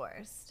get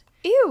divorced.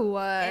 Ew.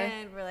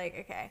 And we're like,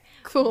 okay,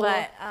 cool.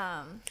 But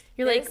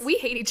you're like, we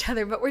hate each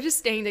other, but we're just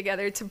staying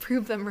together to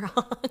prove them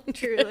wrong.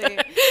 Truly.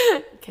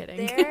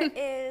 Kidding. There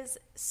is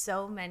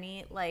so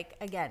many, like,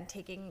 again,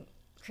 taking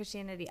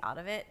Christianity out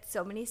of it,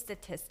 so many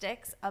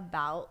statistics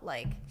about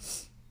like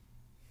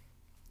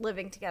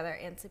living together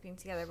and sleeping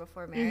together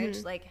before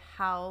marriage, like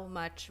how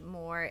much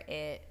more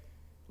it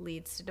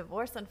leads to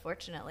divorce,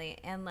 unfortunately.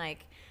 And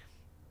like,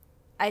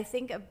 I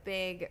think a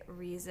big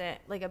reason,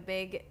 like a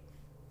big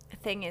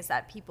thing is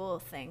that people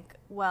think,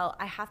 well,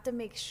 I have to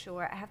make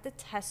sure, I have to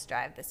test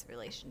drive this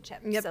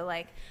relationship. Yep. So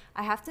like,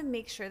 I have to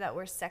make sure that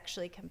we're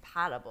sexually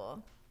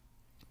compatible,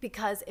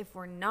 because if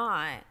we're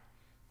not,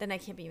 then I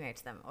can't be married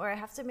to them. Or I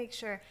have to make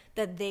sure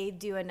that they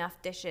do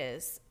enough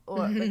dishes,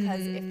 or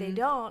because if they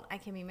don't, I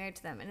can be married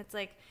to them. And it's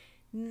like,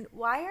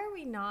 why are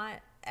we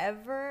not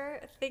ever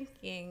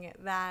thinking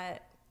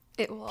that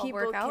it will all people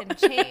work out? can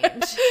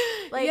change?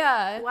 Like,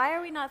 why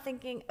are we not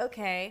thinking,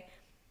 okay,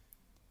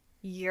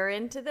 you're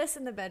into this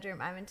in the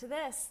bedroom, I'm into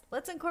this,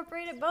 let's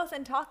incorporate it both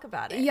and talk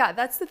about it? Yeah,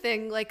 that's the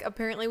thing. Like,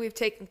 apparently we've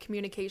taken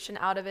communication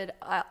out of it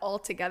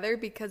altogether,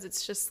 because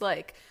it's just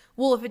like,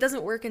 well, if it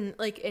doesn't work in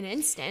like an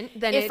instant,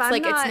 then it's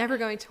like it's never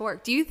going to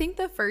work. Do you think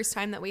the first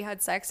time that we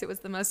had sex, it was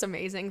the most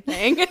amazing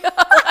thing? Like,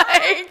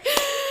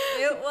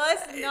 it was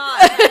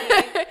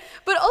not.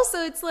 But also,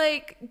 it's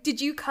like, did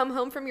you come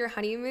home from your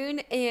honeymoon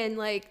and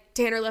like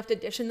Tanner left a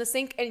dish in the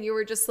sink and you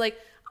were just like,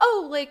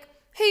 oh, like,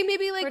 hey,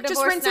 maybe like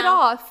just rinse it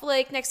off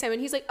like next time? And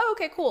he's like, oh,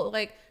 okay, cool.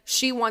 Like,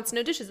 she wants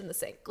no dishes in the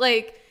sink.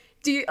 Like,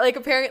 do you, like,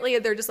 apparently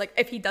they're just like,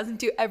 if he doesn't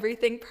do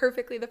everything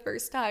perfectly the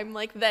first time,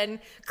 like, then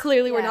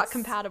clearly we're not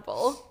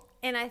compatible.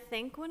 And I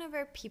think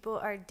whenever people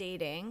are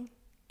dating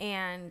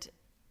and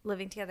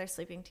living together,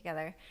 sleeping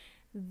together,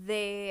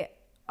 they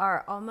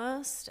are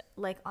almost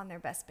like on their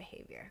best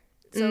behavior.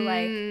 So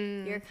like,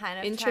 you're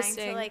kind of trying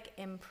to like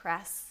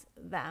impress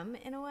them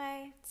in a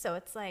way. So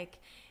it's like,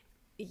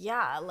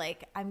 yeah,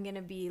 like, I'm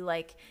gonna be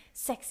like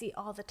sexy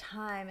all the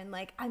time, and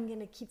like, I'm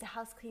gonna keep the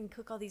house clean,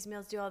 cook all these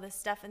meals, do all this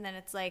stuff. And then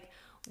it's like,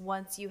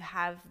 once you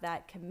have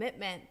that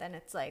commitment, then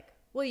it's like,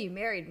 well, you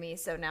married me,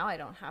 so now I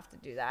don't have to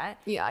do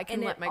that. Yeah, I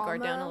can let my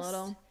guard down a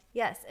little.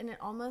 Yes, and it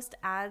almost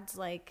adds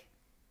like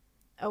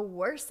a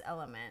worse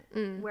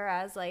element.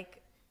 Whereas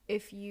like,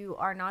 if you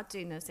are not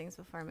doing those things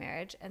before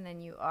marriage and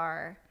then you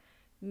are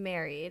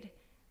married,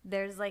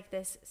 there's like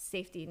this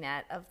safety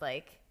net of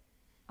like,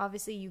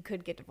 obviously you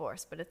could get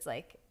divorced, but it's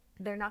like,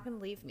 they're not going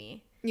to leave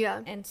me.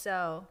 Yeah. And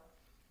so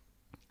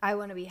I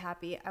want to be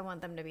happy. I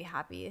want them to be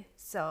happy.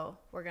 So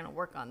we're going to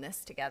work on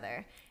this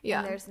together. Yeah.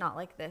 And there's not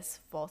like this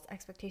false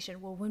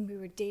expectation. Well, when we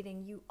were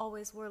dating, you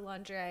always wore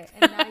lingerie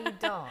and now you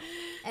don't.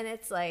 And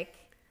it's like,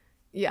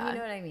 yeah, you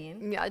know what I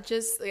mean?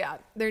 Yeah,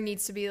 there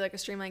needs to be like a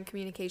streamlined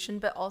communication.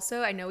 But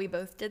also, I know we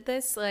both did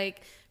this,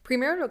 like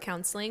premarital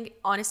counseling.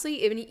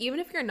 Honestly, even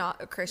if you're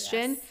not a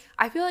Christian,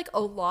 I feel like a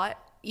lot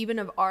even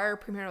of our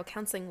premarital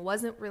counseling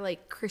wasn't really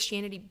like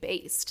Christianity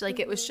based. Like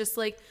it was just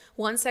like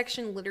one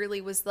section literally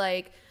was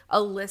like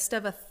a list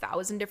of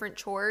 1,000 different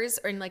chores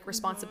and like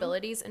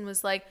responsibilities, and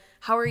was like,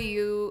 how are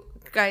you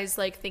guys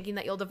like thinking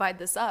that you'll divide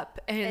this up?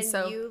 And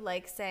so you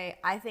like say,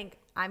 I think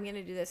I'm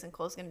gonna do this and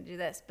Cole's gonna do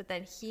this, but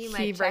then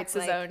he writes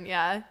his own.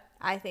 Yeah,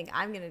 I think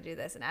I'm gonna do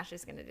this and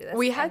Ashley's gonna do this.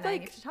 We had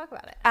like you have to talk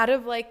about it out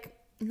of like,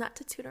 not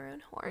to toot our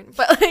own horn,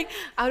 but like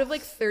out of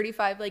like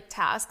 35 like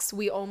tasks,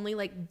 we only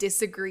like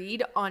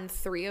disagreed on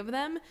 3 of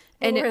them.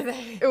 And what were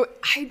they?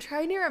 I'm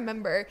trying to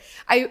remember.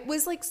 I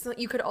was like, so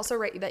you could also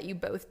write that you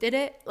both did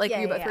it, like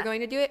you both were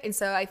going to do it. And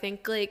so I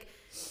think like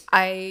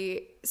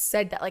I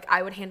said that like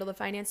I would handle the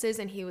finances,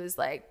 and he was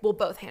like, we'll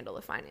both handle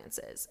the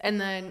finances, and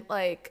then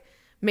like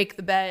make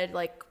the bed,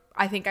 like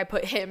I think I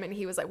put him, and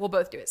he was like, we'll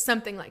both do it.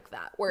 Something like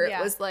that, where it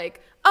was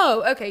like,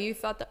 oh, okay, you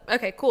thought that.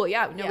 Okay, cool.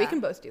 Yeah, no, we can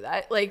both do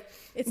that. Like,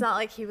 it's not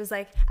like he was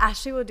like,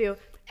 Ashley will do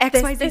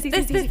X, Y, Z, Z,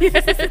 Z,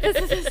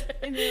 Z.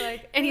 And you're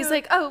like, and he's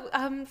like,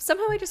 oh,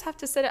 somehow I just have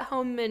to sit at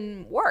home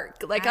and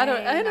work. Like, I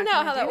don't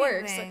know how that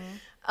works.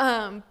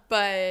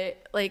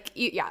 But like,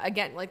 yeah,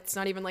 again, like it's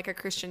not even like a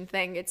Christian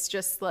thing. It's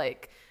just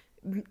like,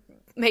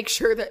 make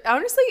sure that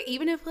honestly,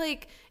 even if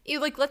like you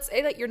like, let's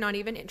say that you're not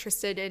even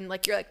interested in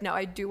like, you're like, no,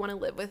 I do want to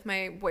live with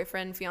my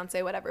boyfriend,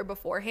 fiance, whatever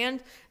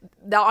beforehand,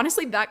 that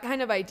honestly, that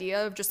kind of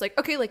idea of just like,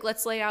 okay, like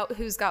let's lay out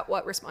who's got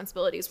what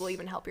responsibilities will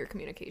even help your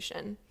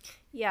communication.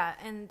 Yeah.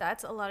 And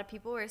that's a lot of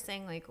people were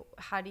saying like,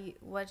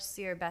 what's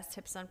your best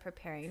tips on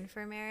preparing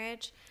for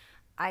marriage?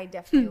 I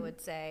definitely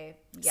would say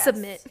yes.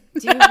 Submit.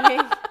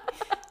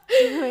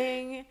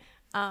 Doing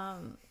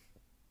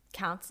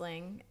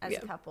counseling as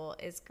a couple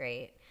is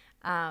great.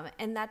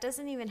 And that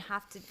doesn't even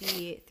have to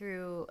be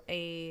through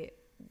a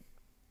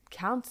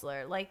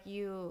counselor. Like,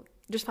 you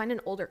just find an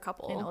older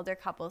couple,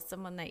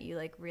 someone that you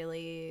like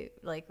really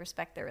like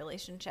respect their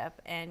relationship,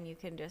 and you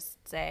can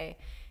just say,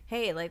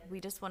 hey, like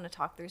we just want to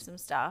talk through some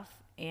stuff,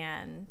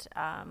 and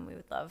we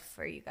would love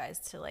for you guys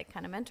to like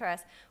kind of mentor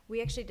us.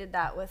 We actually did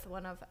that with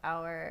one of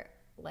our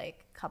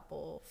like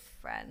couple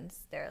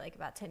friends. They're like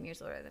about 10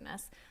 years older than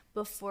us,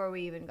 before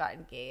we even got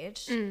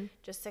engaged,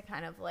 just to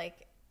kind of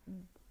like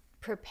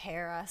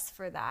prepare us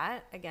for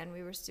that. Again,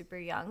 we were super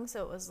young,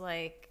 so it was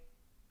like,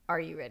 are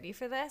you ready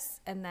for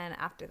this? And then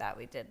after that,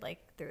 we did like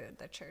through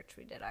the church,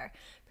 we did our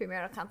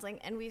premarital counseling,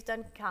 and we've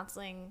done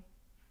counseling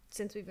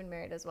since we've been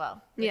married as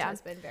well, which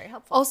has been very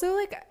helpful. Also,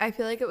 like, I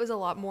feel like it was a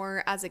lot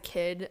more as a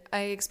kid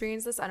I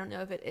experienced this. I don't know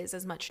if it is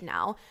as much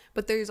now,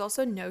 but there's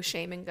also no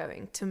shame in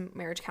going to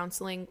marriage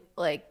counseling,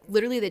 like,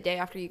 literally the day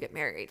after you get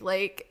married.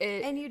 Like,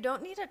 and you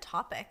don't need a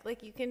topic.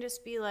 Like, you can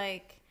just be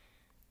like,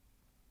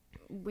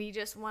 we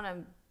just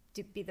want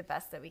to be the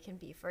best that we can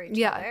be for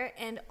each other.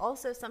 And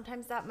also,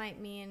 sometimes that might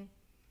mean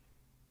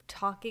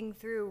talking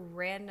through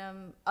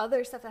random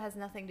other stuff that has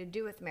nothing to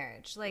do with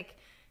marriage. Like,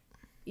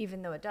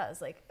 even though it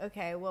does, like,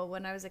 okay, well,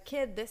 when I was a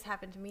kid, this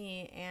happened to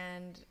me,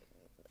 and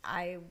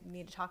I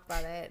need to talk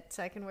about it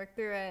so I can work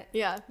through it.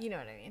 Yeah. You know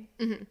what I mean?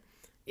 Mm-hmm.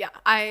 Yeah.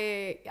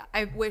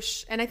 I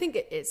wish, and I think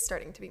it is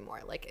starting to be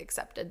more, like,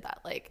 accepted that,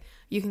 like,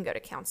 you can go to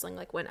counseling,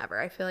 like, whenever.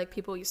 I feel like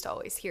people used to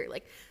always hear,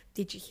 like,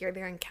 did you hear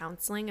they're in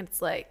counseling? And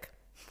it's like,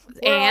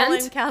 we're all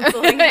in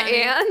counseling,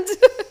 and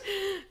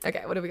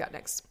okay, what do we got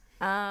next?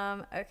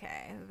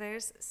 Okay,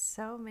 there's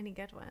so many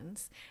good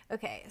ones.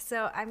 Okay,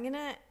 so I'm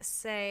gonna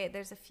say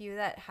there's a few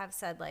that have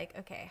said, like,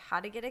 okay,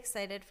 how to get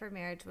excited for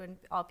marriage when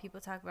all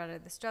people talk about are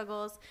the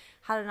struggles,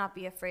 how to not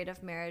be afraid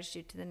of marriage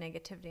due to the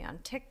negativity on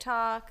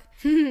TikTok.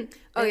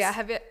 Oh yeah,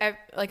 have it,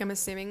 like, I'm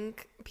assuming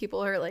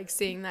people are, like,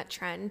 seeing that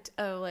trend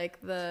of,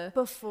 like, the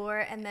before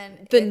and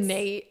then the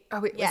Nate,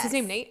 oh wait, what's his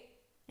name, Nate?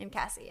 And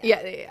Cassie,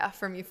 yeah,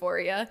 from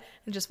Euphoria,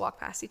 and just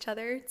walk past each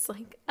other. It's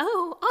like,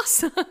 oh,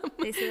 awesome.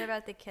 They say that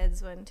about the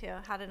kids one too.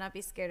 How to not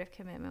be scared of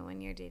commitment when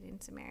you're dating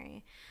to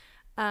marry.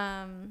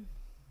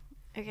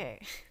 Okay,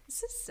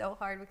 this is so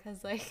hard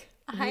because, like,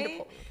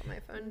 I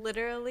my phone.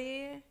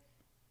 Literally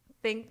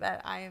think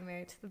that I am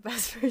married to the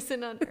best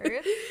person on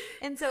earth,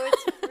 and so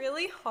it's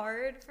really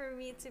hard for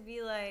me to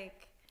be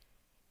like,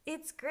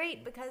 it's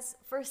great, because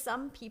for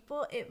some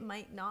people it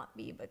might not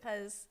be,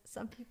 because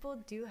some people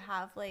do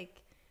have,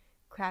 like,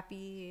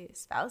 crappy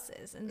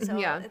spouses, and so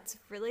it's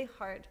really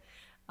hard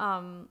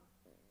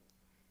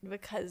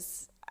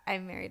because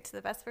I'm married to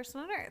the best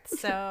person on earth,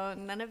 so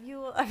none of you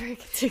will ever get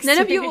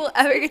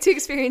to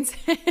experience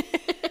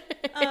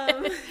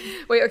it.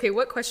 Wait, okay,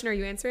 what question are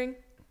you answering?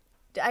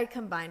 I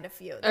combined a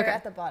few. They're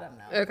at the bottom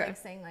now. Okay. Like,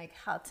 saying, like,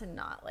 how to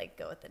not, like,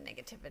 go with the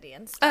negativity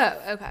and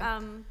stuff. Oh, okay.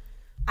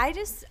 I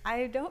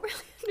don't really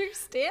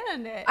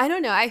understand it. I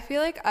don't know. I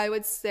feel like I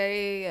would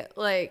say,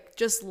 like,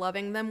 just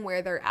loving them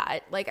where they're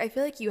at. Like, I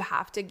feel like you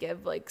have to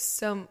give, like,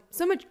 so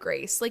much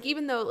grace. Like,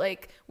 even though,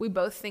 like, we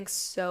both think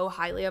so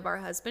highly of our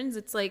husbands,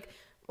 it's like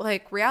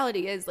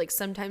reality is, like,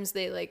 sometimes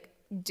they, like,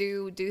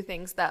 do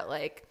things that,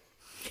 like,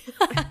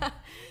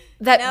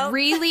 that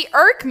really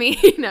irk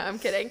me. No, I'm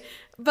kidding.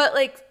 But,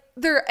 like,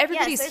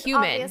 everybody's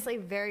human. Obviously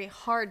very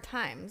hard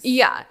times.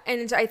 Yeah.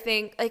 And I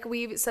think, like,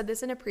 we've said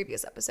this in a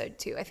previous episode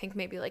too. I think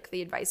maybe, like,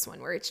 the advice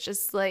one where it's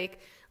just like,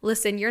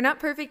 listen, you're not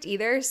perfect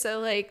either, so,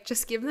 like,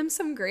 just give them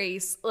some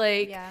grace.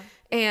 Like,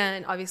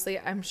 and obviously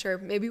I'm sure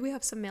maybe we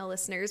have some male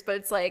listeners, but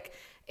it's like,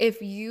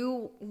 if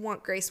you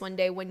want grace one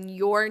day when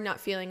you're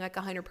not feeling like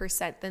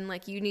 100%, then,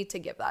 like, you need to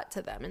give that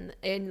to them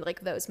in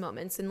like those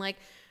moments. And like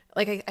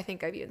I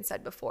think I've even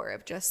said before,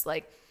 of just,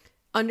 like,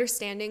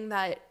 understanding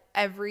that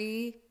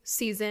every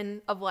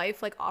season of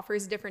life, like,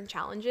 offers different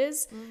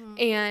challenges.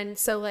 And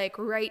so, like,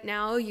 right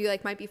now you,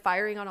 like, might be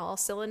firing on all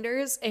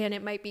cylinders and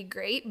it might be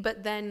great,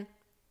 but then,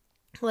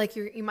 like,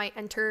 you might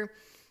enter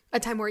a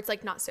time where it's,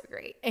 like, not so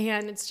great,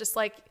 and it's just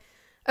like,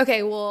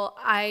 okay, well,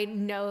 I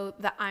know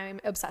that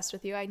I'm obsessed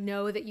with you. I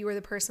know that you were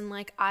the person,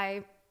 like,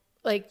 I,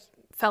 like,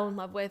 fell in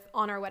love with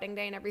on our wedding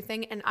day and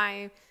everything, and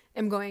I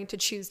am going to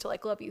choose to,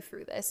 like, love you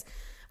through this.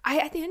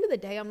 At the end of the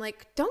day, I'm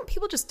like, don't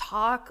people just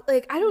talk?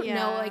 Like, I don't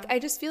know. Like, I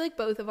just feel like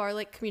both of our,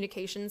 like,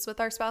 communications with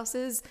our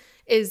spouses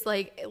is,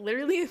 like,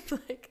 literally,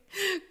 like,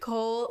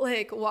 Cole,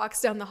 like, walks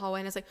down the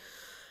hallway and is like,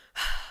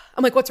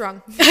 I'm like, what's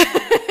wrong? Do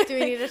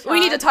we need to talk? We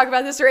need to talk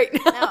about this right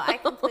now. No, I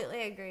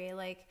completely agree.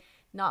 Like,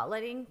 not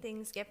letting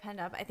things get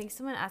pent up. I think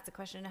someone asked the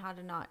question how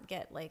to not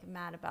get, like,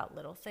 mad about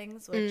little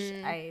things, which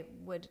I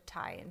would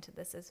tie into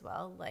this as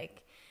well.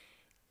 Like,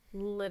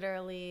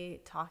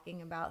 literally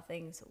talking about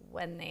things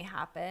when they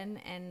happen,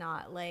 and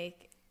not,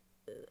 like,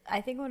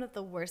 I think one of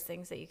the worst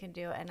things that you can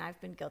do, and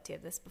I've been guilty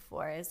of this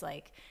before, is,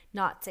 like,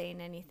 not saying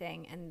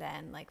anything, and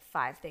then, like,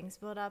 5 things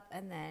build up,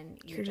 and then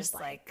you're just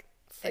like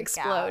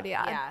explode.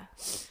 Yeah.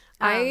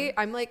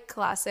 I'm like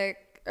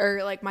classic,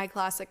 or, like, my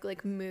classic,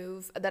 like,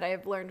 move that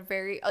I've learned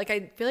very, like,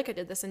 I feel like I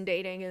did this in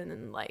dating and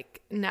then,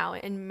 like, now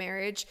in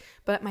marriage,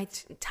 but my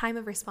time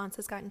of response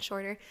has gotten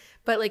shorter.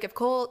 But, like, if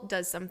Cole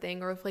does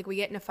something, or if, like, we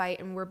get in a fight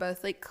and we're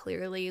both, like,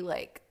 clearly,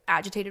 like,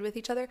 agitated with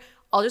each other,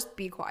 I'll just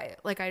be quiet.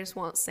 Like, I just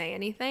won't say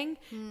anything.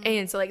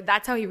 And so, like,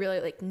 that's how he really,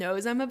 like,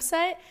 knows I'm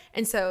upset.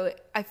 And so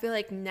I feel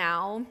like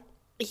now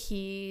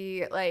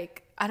he,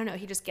 like, I don't know,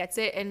 he just gets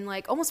it and,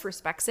 like, almost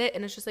respects it,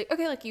 and it's just like,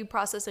 okay, like, you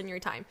process in your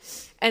time.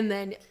 And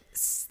then,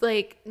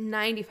 like,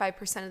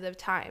 95% of the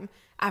time,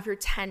 after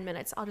 10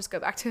 minutes, I'll just go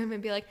back to him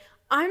and be like,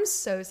 I'm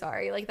so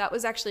sorry, like, that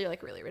was actually,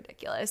 like, really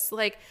ridiculous.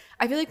 Like,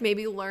 I feel like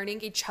maybe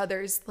learning each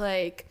other's,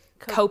 like,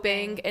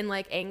 coping and,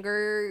 like,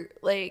 anger,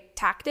 like,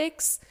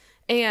 tactics,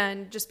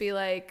 and just be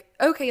like,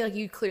 okay, like,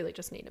 you clearly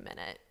just need a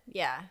minute.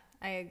 Yeah,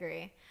 I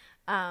agree.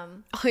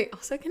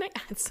 Also, can I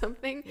add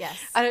something? Yes.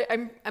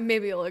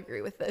 Maybe I'll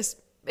agree with this.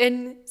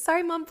 And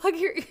sorry, mom, plug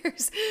your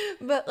ears.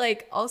 But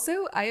like,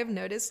 also, I have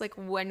noticed like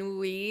when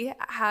we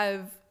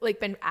have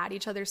like been at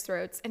each other's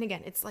throats, and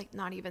again, it's like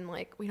not even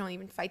like we don't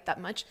even fight that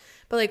much,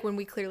 but like when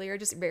we clearly are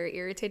just very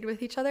irritated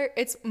with each other,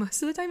 it's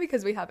most of the time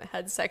because we haven't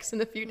had sex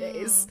in a few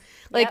days.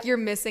 Like Yep. you're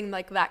missing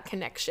like that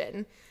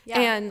connection. Yeah.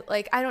 And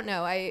like, I don't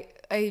know,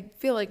 I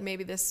feel like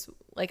maybe this,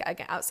 like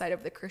again, outside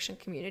of the Christian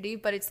community,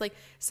 but it's like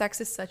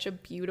sex is such a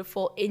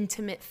beautiful,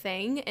 intimate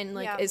thing, and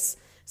like Yeah. is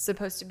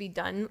supposed to be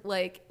done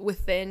like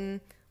within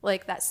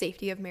like that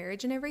safety of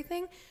marriage and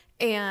everything.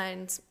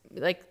 And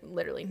like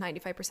literally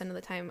 95% of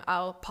the time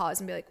I'll pause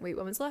and be like, wait,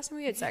 when was the last time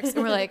we had sex?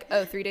 And we're like,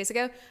 oh, 3 days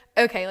ago.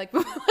 Okay. Like,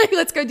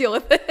 let's go deal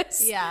with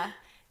this.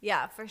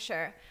 Yeah, for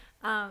sure.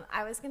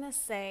 I was gonna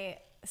say,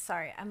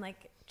 sorry, I'm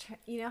like,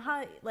 you know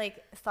how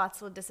like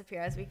thoughts will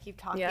disappear as we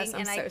keep talking. Yes, I'm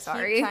and so I keep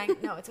sorry.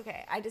 No, it's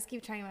okay. I just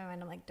keep trying in my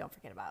mind. I'm like, don't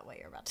forget about what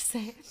you're about to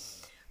say.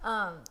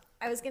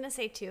 I was gonna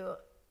say too,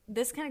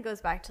 this kind of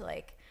goes back to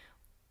like,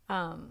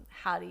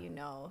 how do you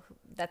know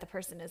that the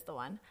person is the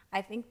one?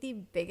 I think the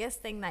biggest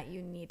thing that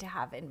you need to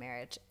have in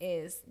marriage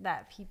is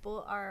that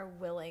people are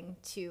willing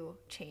to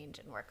change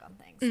and work on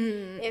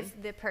things. If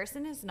the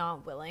person is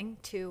not willing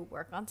to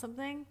work on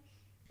something,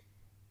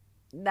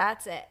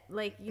 that's it.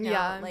 Like, you know,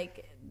 Yeah.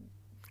 like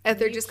If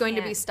they're you just going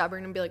to be can't-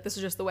 stubborn and be like, this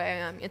is just the way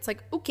I am, it's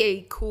like,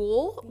 okay,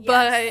 cool,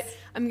 Yes. but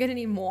I'm gonna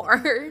need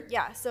more.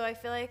 Yeah, so I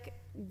feel like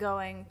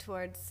going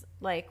towards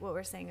like what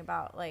we're saying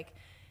about like,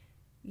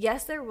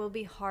 yes, there will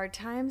be hard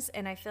times,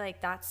 and I feel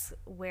like that's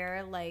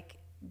where like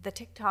the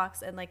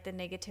TikToks and like the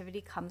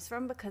negativity comes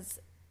from, because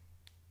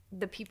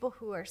the people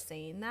who are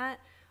saying that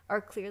are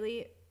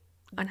clearly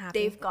Unhappy.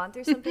 they've gone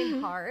through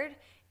something hard,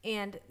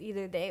 and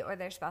either they or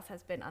their spouse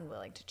has been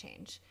unwilling to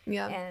change.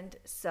 Yeah. And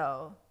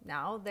so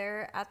now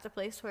they're at the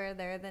place where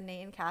they're the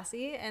Nate and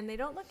Cassie, and they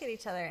don't look at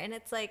each other. And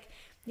it's like,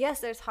 yes,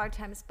 there's hard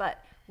times,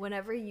 but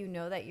whenever you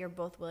know that you're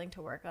both willing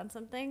to work on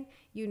something,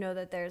 you know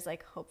that there's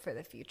like hope for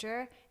the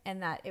future,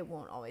 and that it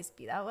won't always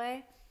be that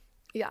way.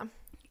 Yeah.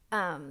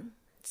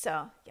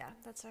 So yeah,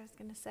 that's what I was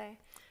gonna say.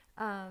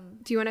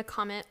 Do you want to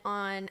comment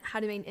on how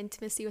to maintain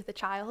intimacy with a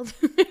child?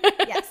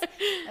 Yes.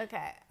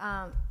 Okay.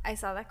 I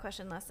saw that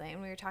question last night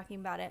and we were talking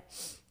about it.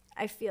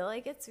 I feel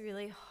like it's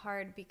really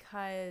hard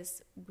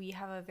because we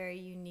have a very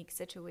unique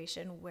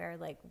situation where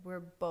like we're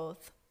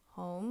both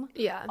home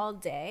Yeah. all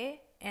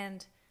day,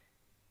 and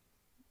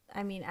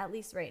I mean, at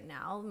least right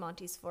now,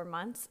 Monty's 4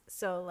 months,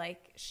 so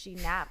like she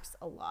naps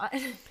a lot.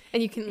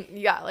 And you can,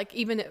 yeah, like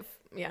even if,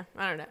 yeah,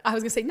 I don't know. I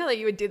was gonna say, not that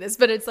you would do this,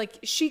 but it's like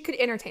she could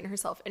entertain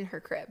herself in her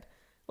crib.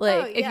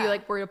 Like if yeah. you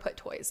like were to put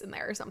toys in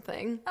there or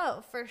something.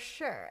 Oh, for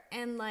sure.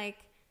 And like,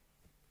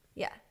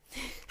 yeah.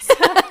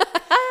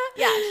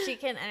 Yeah, she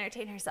can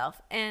entertain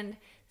herself. And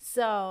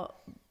so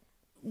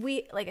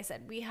we, like I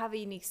said, we have a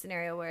unique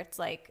scenario where it's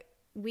like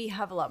we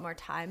have a lot more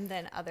time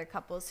than other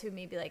couples who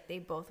maybe like they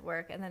both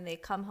work and then they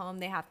come home,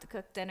 they have to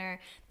cook dinner,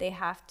 they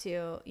have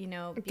to, you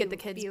know, Get the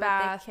kids be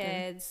bathed with the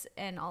kids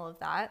and all of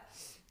that.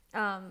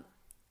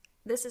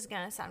 This is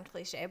gonna sound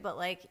cliche, but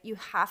like you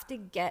have to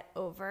get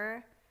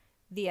over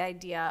the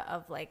idea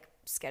of like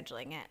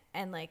scheduling it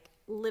and like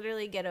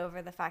literally get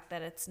over the fact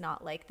that it's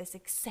not like this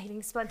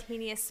exciting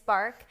spontaneous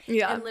spark.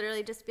 Yeah. And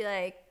literally just be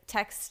like,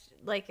 text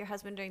like your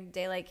husband during the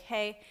day, like,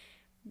 hey,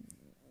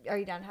 are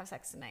you down to have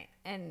sex tonight?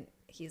 And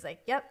he's like,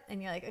 yep.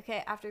 And you're like,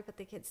 okay, after we put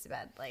the kids to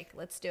bed, like,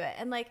 let's do it.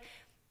 And like,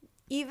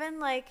 even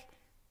like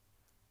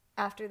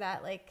after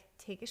that, like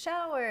take a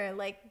shower,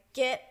 like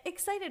get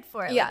excited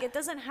for it. Yeah. Like it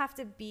doesn't have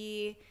to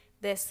be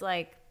this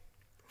like,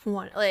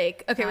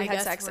 Like, okay, we I had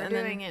guess sex we're and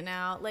doing then it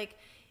now. Like,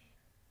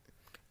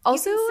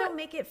 also you can still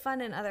make it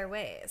fun in other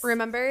ways.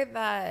 remember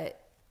that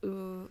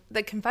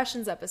the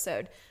confessions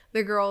episode,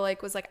 the girl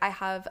like was like, I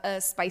have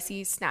a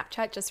spicy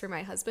Snapchat just for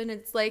my husband.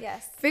 It's like,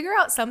 Yes. figure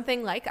out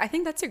something, like, I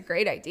think that's a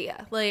great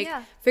idea. Like,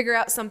 Yeah. figure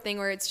out something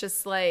where it's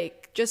just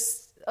like,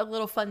 just a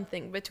little fun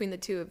thing between the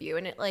two of you.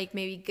 And it like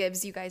maybe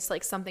gives you guys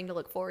like something to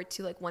look forward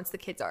to, like once the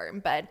kids are in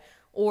bed.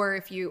 Or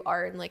if you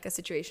are in like a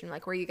situation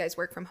like where you guys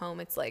work from home,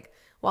 it's like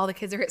while the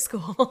kids are at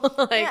school.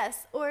 Like,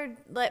 Yes, or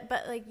like,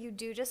 but like you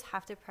do just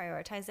have to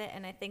prioritize it,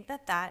 and I think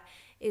that that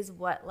is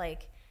what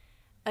like,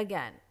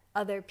 again,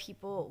 other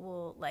people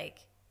will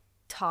like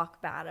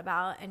talk bad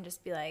about and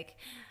just be like,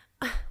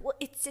 well,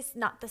 it's just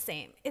not the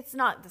same. It's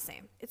not the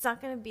same. It's not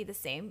going to be the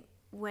same.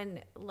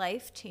 When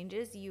life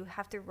changes, you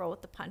have to roll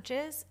with the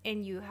punches,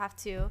 and you have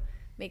to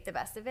make the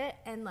best of it,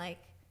 and like,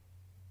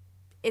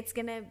 it's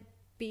gonna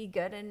be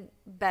good and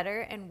better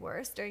and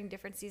worse during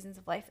different seasons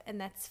of life, and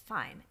that's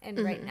fine. And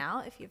right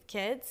now, if you have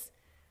kids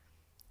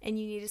and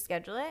you need to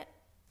schedule it,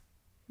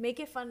 make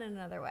it fun in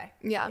another way.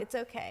 Yeah. It's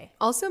okay.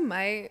 also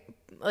my,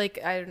 like,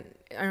 I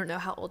don't know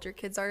how old your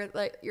kids are,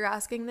 like you're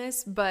asking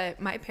this, but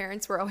my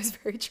parents were always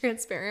very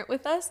transparent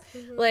with us.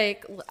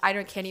 Like,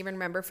 can't even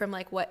remember from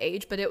like what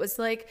age, but it was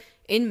like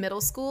in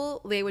middle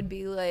school, they would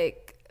be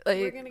like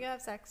We're gonna go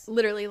have sex.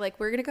 literally like,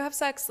 we're gonna go have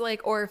sex,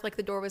 like, or if like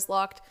the door was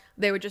locked,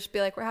 they would just be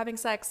like, we're having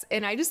sex.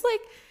 And I just like,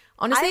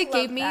 Honestly, I it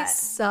gave love me that.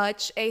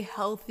 such a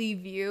healthy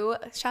view.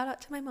 Shout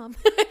out to my mom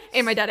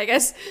and my dad, I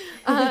guess.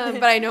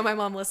 But I know my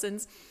mom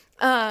listens.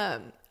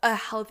 A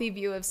healthy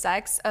view of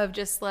sex, of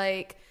just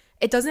like,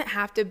 it doesn't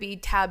have to be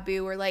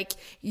taboo or like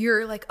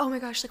you're like, oh my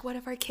gosh, like what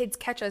if our kids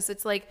catch us?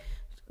 It's like,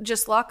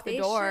 just lock the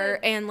door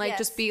and like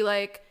just be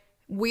like,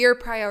 we're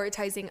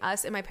prioritizing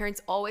us. And my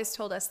parents always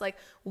told us like,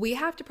 we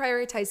have to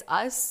prioritize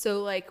us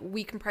so like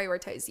we can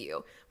prioritize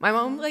you. My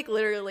mom like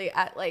literally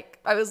at like,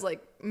 I was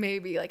like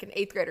maybe like in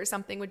 8th grade or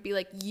something, would be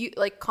like, you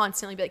like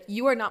constantly be like,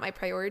 you are not my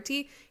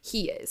priority,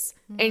 he is.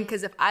 And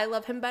because if I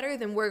love him better,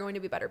 then we're going to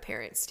be better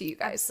parents to you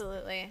guys.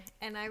 Absolutely.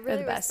 And I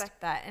really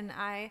respect that. And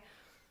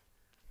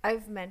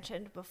I've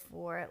mentioned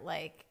before,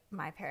 like,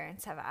 my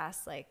parents have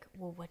asked, like,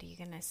 well, what are you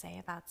going to say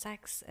about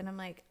sex? And I'm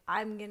like,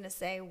 I'm going to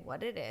say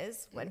what it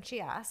is when she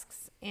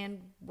asks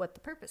and what the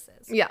purpose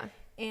is. Yeah.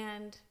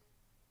 And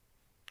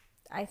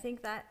I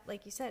think that,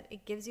 like you said,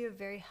 it gives you a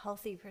very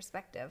healthy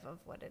perspective of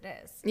what it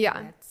is. Yeah.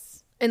 And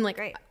it's and like,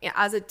 great. Yeah,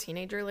 as a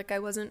teenager, like I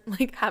wasn't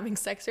like having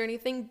sex or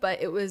anything,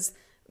 but it was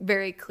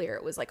very clear.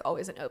 It was like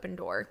always an open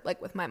door,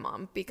 like with my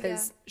mom,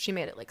 because she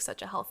made it like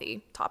such a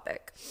healthy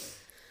topic.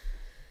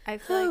 I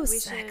feel like we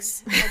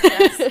sex. should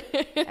address,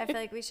 I feel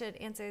like we should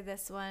answer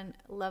this one: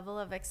 level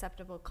of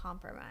acceptable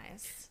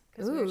compromise,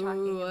 because we were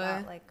talking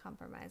about like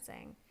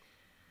compromising.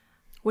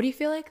 What do you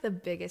feel like the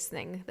biggest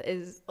thing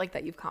is like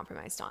that you've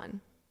compromised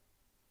on?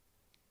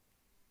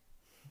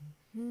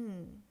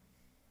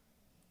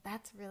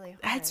 That's really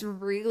hard. That's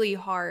really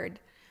hard.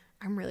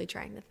 I'm really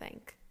trying to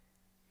think.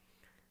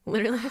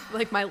 Literally,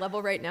 like my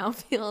level right now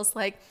feels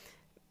like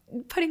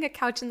putting a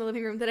couch in the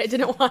living room that I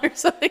didn't want or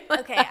something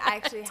like Okay, that. I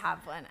actually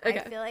have one. Okay.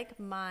 I feel like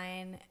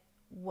mine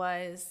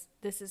was,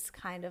 this is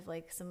kind of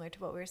like similar to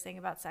what we were saying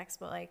about sex,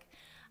 but like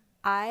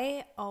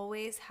I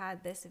always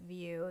had this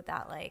view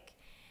that like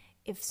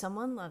if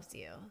someone loves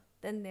you,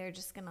 then they're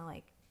just gonna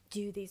like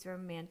do these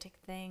romantic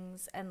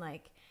things and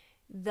like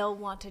they'll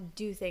want to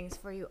do things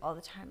for you all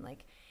the time.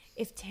 Like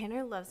if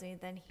Tanner loves me,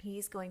 then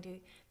he's going to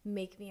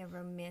make me a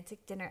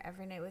romantic dinner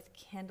every night with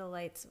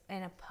candlelights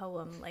and a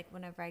poem. Like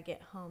whenever I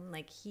get home,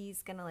 like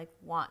he's gonna like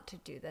want to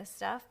do this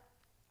stuff.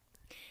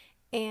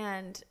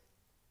 And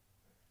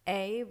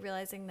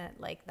realizing that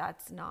like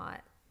that's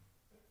not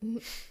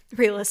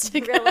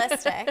Realistic.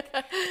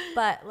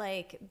 but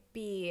like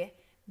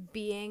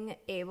being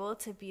able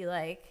to be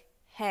like,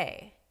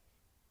 hey,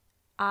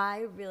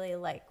 I really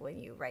like when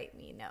you write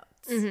me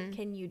notes.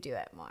 Can you do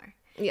it more?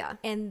 Yeah.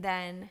 And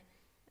then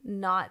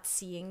not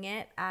seeing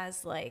it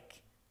as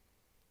like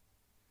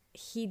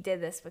he did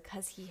this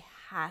because he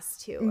has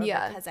to, or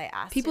because I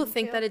asked People him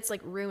think to. that it's like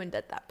ruined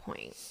at that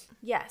point.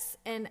 Yes.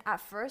 And at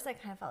first I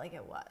kind of felt like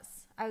it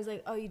was. I was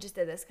like, oh, you just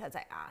did this because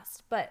I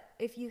asked. But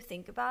if you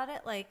think about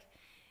it, like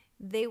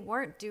they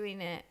weren't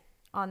doing it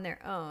on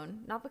their own,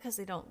 not because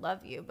they don't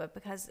love you, but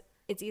because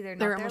it's either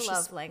They're not their almost love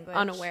just language,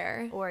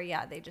 unaware, or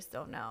they just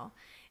don't know.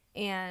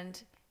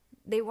 And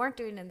they weren't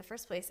doing it in the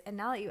first place. And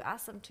now that you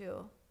ask them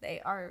to,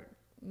 they are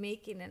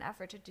making an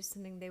effort to do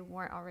something they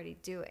weren't already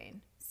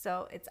doing.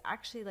 So it's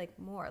actually like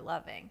more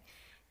loving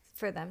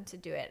for them to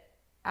do it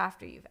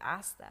after you've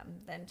asked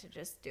them than to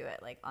just do it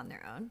like on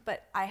their own.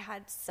 But I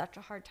had such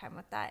a hard time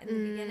with that in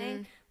the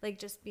beginning, like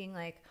just being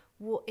like,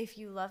 well, if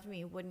you loved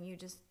me, wouldn't you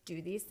just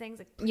do these things?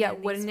 Like, yeah,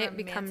 these wouldn't it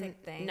become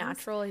things?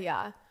 natural?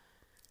 Yeah.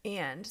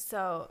 And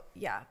so,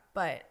 yeah,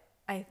 but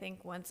I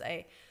think once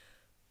I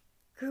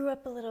grew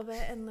up a little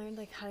bit and learned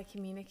like how to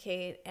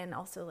communicate and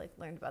also like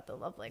learned about the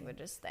love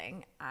languages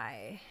thing,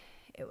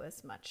 it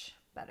was much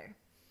better.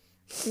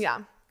 Yeah.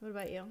 What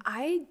about you?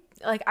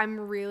 I'm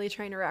really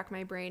trying to rack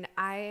my brain.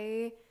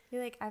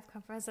 You're like, I've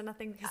compromised on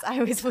nothing because I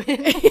always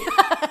win.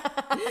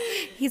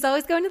 He's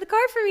always going to the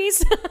car for me.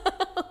 So.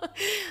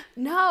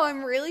 No,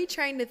 I'm really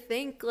trying to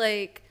think,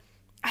 like,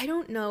 I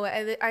don't know.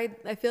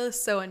 I feel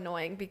so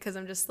annoying because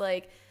I'm just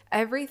like,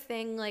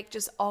 everything like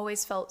just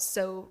always felt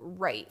so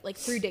right, like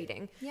through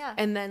dating. Yeah.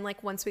 And then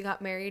like once we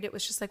got married, it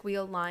was just like we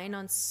align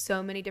on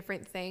so many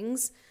different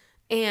things.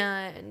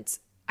 And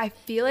I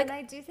feel like, and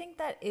I do think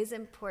that is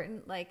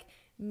important, like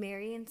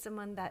marrying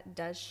someone that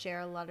does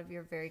share a lot of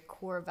your very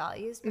core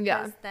values,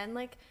 because then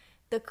like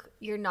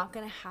you're not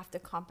going to have to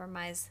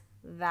compromise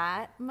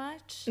that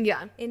much.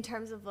 Yeah. In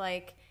terms of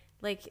like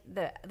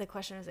the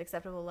question is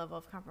acceptable level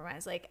of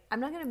compromise. Like I'm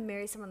not going to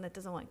marry someone that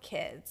doesn't want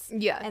kids.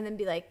 Yeah. And then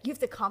be like, you have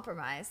to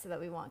compromise so that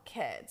we want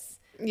kids.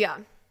 Yeah.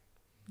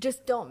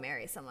 Just don't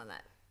marry someone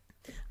that.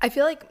 I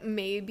feel like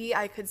maybe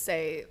I could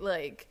say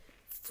like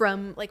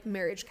from like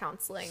marriage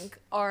counseling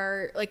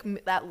or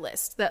like that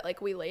list that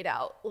like we laid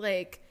out,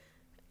 like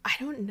I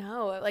don't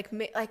know,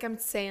 like I'm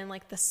saying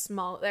like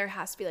there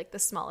has to be like the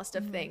smallest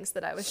of things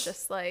that I was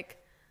just like,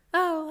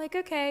 oh, like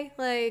okay,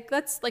 like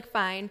that's like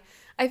fine.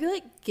 I feel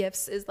like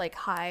gifts is like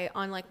high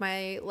on like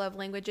my love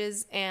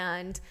languages,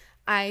 and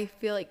I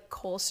feel like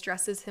Cole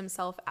stresses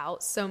himself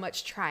out so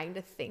much trying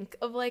to think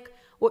of like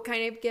what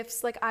kind of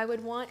gifts like I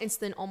would want, and so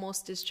then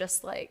almost is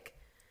just like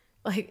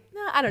like,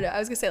 no, I don't know. I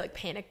was gonna say like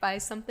panic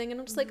buys something, and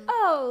I'm just like,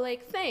 oh,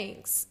 like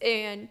thanks.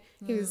 And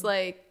he was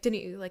like,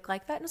 didn't you like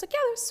that? And I was like, yeah,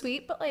 that was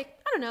sweet, but like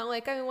I don't know,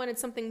 like I wanted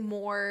something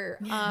more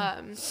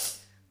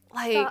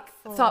like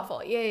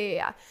thoughtful.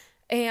 Yeah.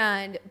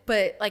 And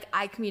but like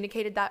I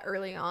communicated that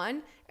early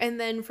on, and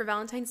then for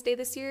Valentine's Day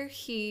this year,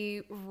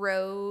 he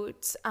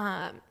wrote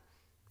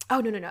oh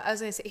no. I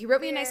was gonna say he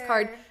wrote me a nice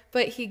card,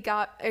 but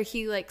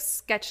he like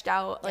sketched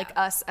out like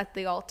us at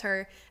the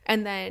altar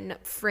and then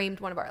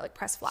framed one of our like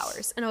pressed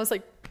flowers. And I was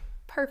like,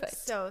 perfect.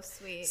 So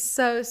sweet.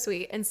 So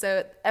sweet. And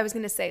so I was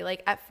gonna say,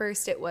 like, at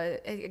first it was,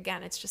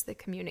 again, it's just the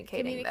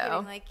communicating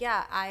though. Like,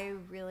 yeah, I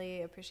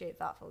really appreciate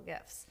thoughtful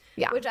gifts.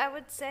 Yeah. Which I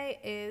would say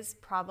is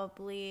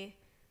probably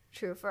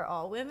true for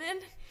all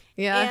women.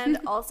 Yeah. And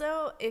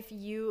also, if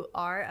you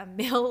are a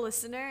male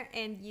listener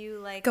and you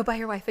like go buy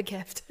your wife a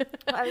gift.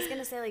 I was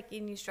gonna say, like,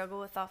 and you struggle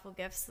with thoughtful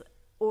gifts,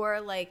 or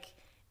like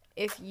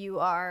if you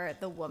are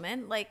the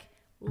woman, like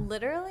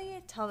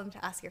literally tell them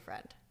to ask your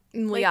friend,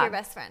 like your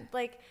best friend.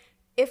 Like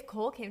if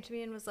Cole came to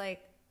me and was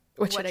like,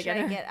 what should I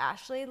get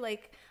Ashley?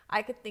 Like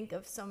I could think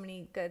of so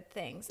many good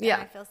things. And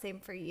I feel same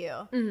for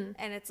you. And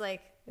it's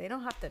like, they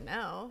don't have to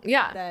know.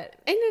 Yeah. That,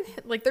 and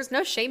like, there's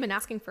no shame in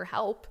asking for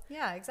help.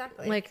 Yeah,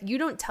 exactly. Like, you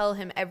don't tell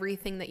him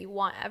everything that you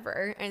want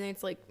ever. And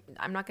it's like,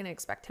 I'm not going to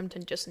expect him to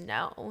just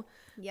know.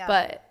 Yeah.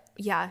 But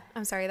yeah,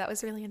 I'm sorry. That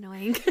was really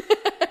annoying.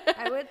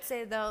 I would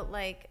say though,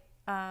 like,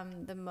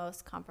 the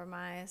most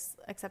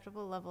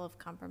acceptable level of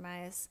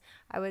compromise,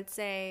 I would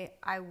say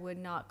I would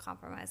not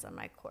compromise on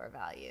my core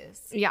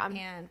values. Yeah.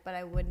 But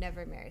I would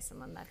never marry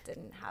someone that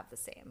didn't have the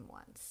same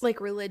ones.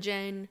 Like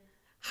religion,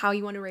 how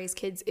you want to raise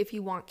kids, if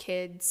you want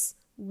kids,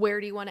 where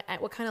do you want to,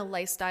 what kind of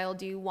lifestyle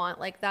do you want?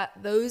 Like that,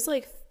 those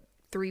like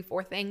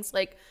 3-4 things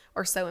like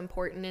are so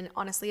important. And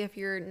honestly, if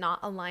you're not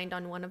aligned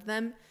on one of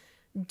them,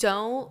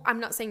 I'm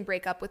not saying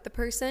break up with the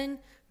person,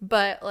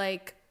 but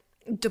like,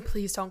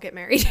 please don't get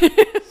married.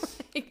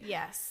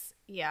 Yes.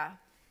 Yeah,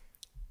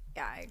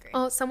 I agree.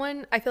 Oh,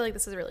 I feel like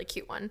this is a really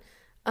cute one.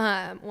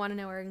 Want to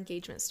know our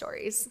engagement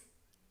stories.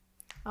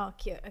 Oh,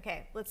 cute.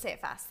 Okay, let's say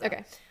it fast though.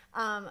 Okay.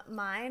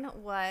 Mine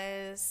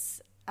was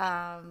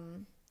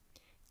You're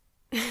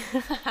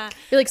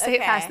like, say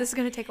it fast. This is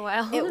going to take a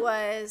while. It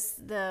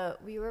was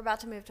we were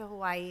about to move to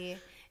Hawaii,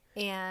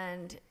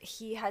 and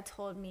he had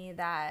told me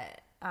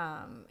that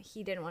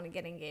he didn't want to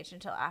get engaged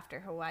until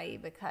after Hawaii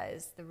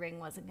because the ring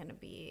wasn't going to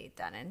be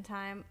done in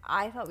time.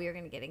 I thought we were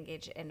going to get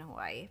engaged in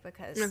Hawaii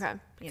because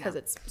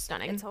it's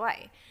stunning. It's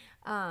Hawaii.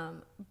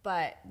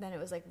 But then it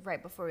was like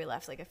right before we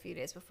left, like a few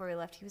days before we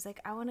left, he was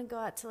like, I want to go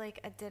out to like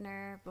a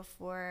dinner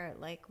before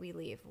like we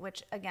leave,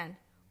 which again,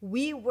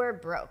 we were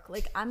broke.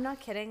 Like, I'm not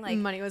kidding. Like,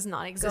 money was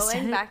non-existent.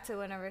 Going back to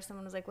whenever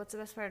someone was like, what's the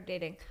best part of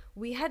dating?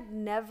 We had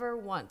never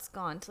once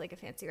gone to like a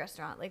fancy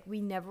restaurant. Like,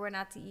 we never went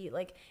out to eat.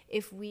 Like,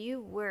 if we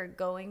were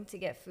going to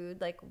get food,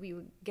 like we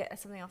would get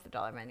something off the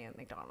dollar menu at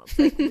McDonald's.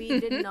 Like, we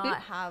did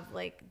not have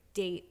like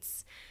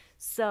dates.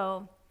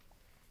 So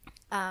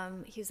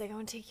he was like, I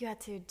want to take you out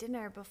to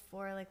dinner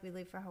before like we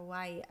leave for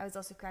Hawaii. I was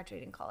also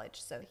graduating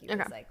college, so he was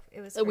like,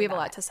 it was. So we have a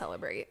lot to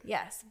celebrate.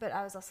 Yes, but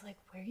I was also like,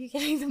 where are you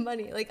getting the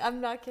money? Like,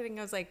 I'm not kidding.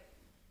 I was like,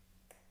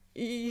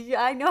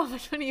 yeah, I know how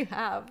much money you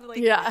have. Like,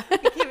 yeah, you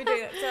can't be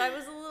doing it. So I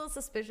was a little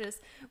suspicious.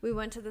 We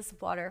went to this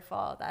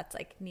waterfall that's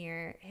like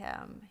near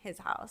his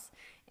house,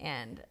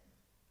 and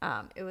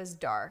it was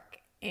dark,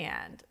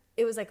 and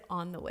it was like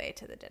on the way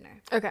to the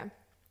dinner. Okay.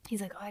 He's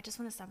like, oh, I just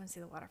want to stop and see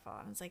the waterfall.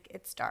 And I was like,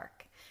 it's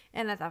dark.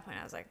 And at that point,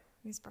 I was like,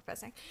 he's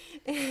proposing.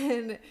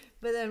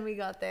 But then we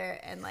got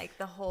there, and like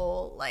the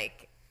whole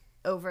like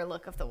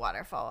overlook of the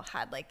waterfall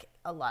had like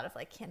a lot of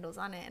like candles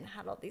on it and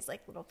had all these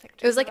like little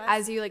pictures. It was like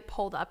as you like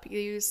pulled up,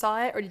 you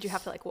saw it, or did you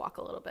have to like walk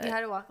a little bit? You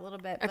had to walk a little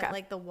bit, but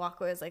like the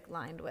walkway was like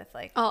lined with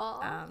like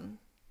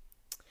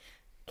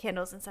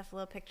candles and stuff,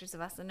 little pictures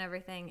of us and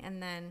everything. And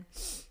then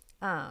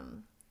I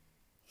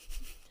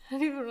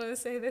don't even want to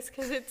say this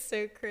because it's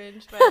so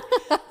cringe, but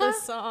the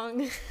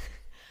song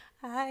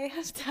I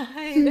have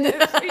time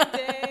every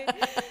day,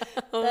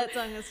 that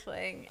song was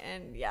playing,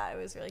 and yeah,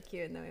 it was really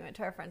cute. And then we went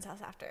to our friend's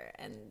house after,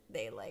 and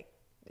they like,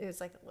 it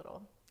was like a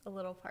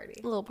little party.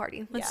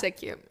 That's so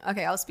cute.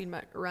 Okay, I'll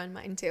run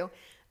mine too.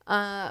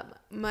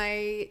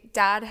 My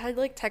dad had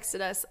like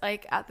texted us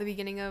like at the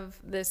beginning of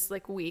this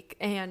like week,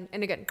 and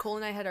again, Cole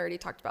and I had already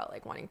talked about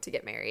like wanting to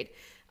get married.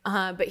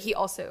 But he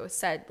also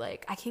said,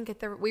 like, I can't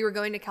get we were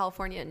going to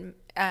California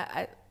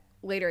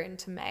later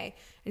into May.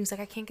 And he was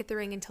like, I can't get the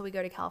ring until we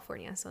go to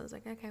California. So I was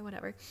like, okay,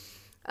 whatever.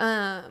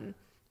 And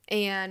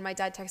my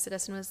dad texted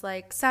us and was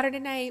like, Saturday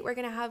night, we're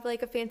going to have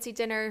like a fancy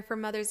dinner for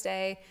Mother's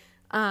Day,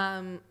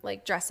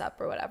 like dress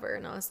up or whatever.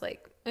 And I was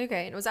like,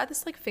 okay. And it was at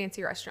this like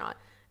fancy restaurant.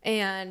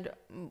 And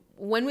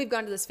when we've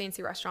gone to this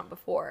fancy restaurant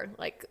before,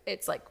 like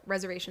it's like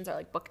reservations are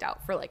like booked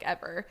out for like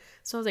ever.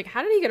 So I was like,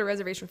 how did he get a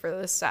reservation for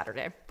this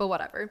Saturday? But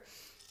whatever.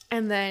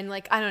 And then,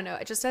 like, I don't know,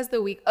 it just as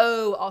the week,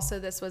 also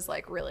this was,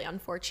 like, really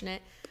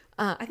unfortunate.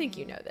 I think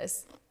you know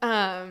this.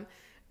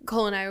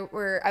 Cole and I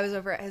was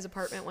over at his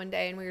apartment one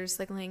day, and we were just,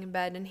 like, laying in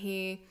bed, and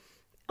he,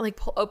 like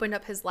opened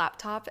up his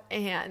laptop,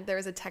 and there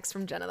was a text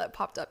from Jenna that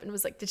popped up and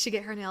was like, did she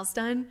get her nails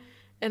done?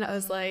 And I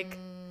was like,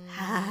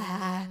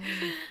 ah.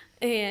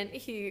 And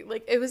he,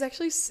 like, it was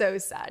actually so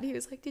sad. He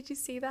was like, did you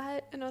see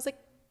that? And I was like,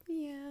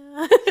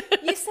 yeah.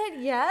 You said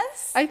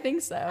yes? I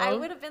think so. I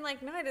would have been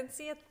like, no, I didn't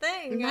see a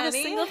thing. Not honey.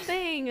 a single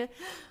thing.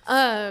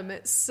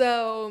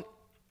 So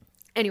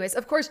anyways,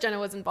 of course Jenna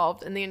was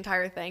involved in the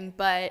entire thing,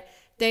 but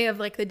day of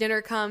like the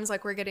dinner comes,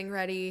 like we're getting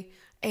ready,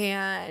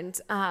 and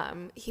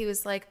he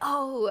was like,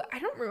 oh, I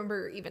don't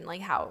remember even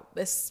like how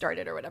this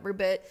started or whatever,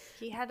 but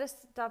he had to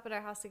stop at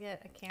our house to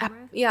get a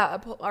camera.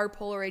 Our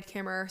Polaroid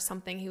camera or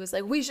something. He was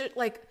like, we should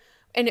like,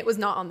 and it was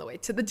not on the way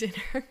to the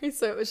dinner,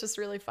 so it was just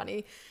really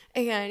funny.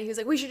 And he was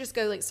like, we should just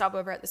go like stop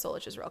over at the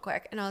Solich's real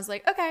quick. And I was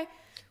like, okay.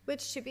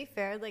 Which, to be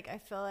fair, like I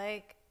feel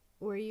like,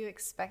 were you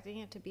expecting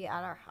it to be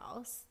at our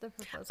house, the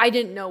proposal? I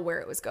didn't know where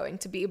it was going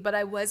to be, but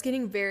I was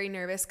getting very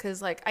nervous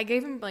because like I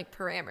gave him like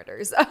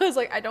parameters. I was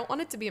like, I don't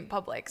want it to be in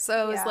public. So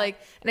I was like,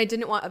 and I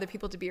didn't want other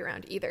people to be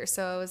around either.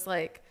 So I was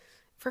like,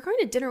 if we're going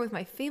to dinner with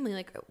my family,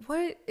 like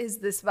what is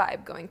this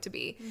vibe going to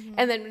be? Mm-hmm.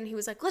 And then when he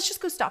was like, let's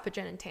just go stop at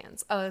Jen and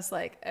Tan's, I was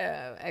like,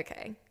 oh,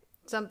 okay.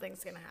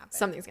 Something's going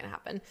to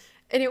happen.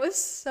 And it was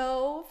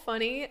so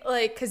funny,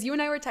 like, because you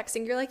and I were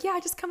texting. You're like, yeah,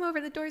 just come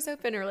over. The door's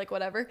open or like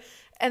whatever.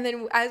 And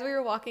then as we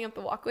were walking up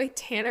the walkway,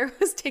 Tanner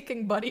was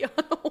taking Buddy on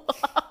a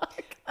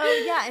walk.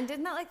 Oh, yeah. And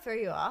didn't that like throw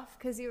you off?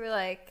 Because you were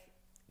like,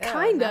 oh,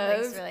 kind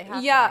of. Really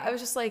happening. Yeah, I was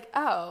just like,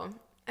 oh,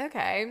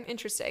 okay,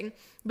 interesting.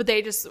 But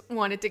they just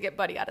wanted to get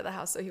Buddy out of the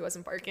house so he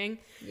wasn't barking.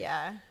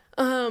 Yeah.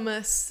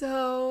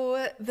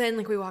 So then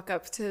like we walk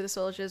up to the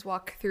Solich's,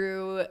 walk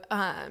through,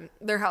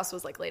 their house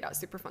was like laid out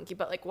super funky,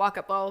 but like walk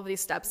up all of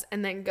these steps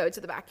and then go to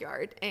the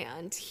backyard.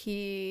 And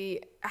you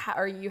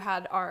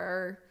had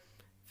our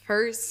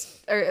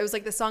first, or it was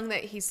like the song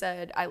that he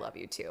said, I love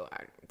you too,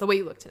 The Way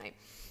You Look Tonight.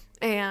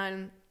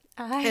 And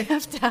I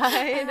have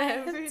died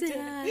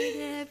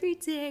every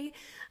day.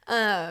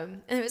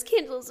 And it was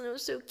candles and it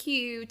was so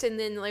cute. And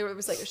then like, it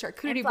was like a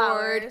charcuterie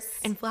board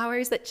and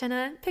flowers that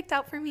Jenna picked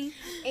out for me.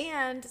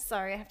 And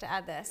sorry, I have to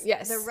add this.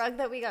 Yes. The rug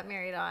that we got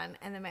married on,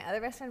 and then my other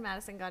best friend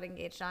Madison got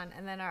engaged on,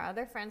 and then our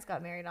other friends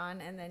got married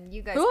on, and then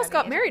you guys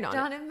got married on?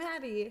 John and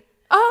Maddie.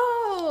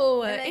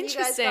 Oh, and then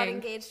interesting. You guys got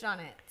engaged on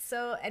it.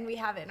 So, and we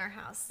have it in our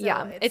house. So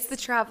yeah, it's the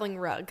traveling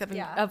rug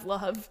of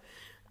love.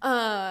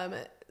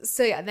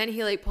 So yeah, then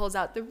he like pulls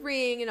out the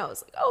ring, and I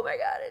was like, oh my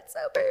god, it's so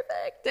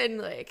perfect. And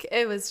like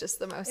it was just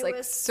the most like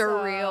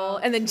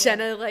surreal. And then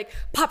Jenna like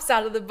pops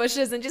out of the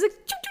bushes and just like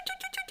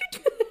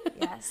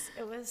yes,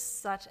 it was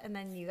such. And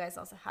then you guys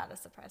also had a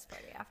surprise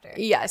party after.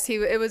 Yes,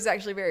 it was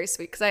actually very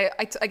sweet because I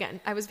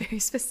was very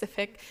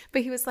specific,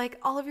 but he was like,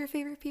 all of your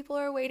favorite people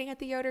are waiting at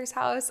the Yoder's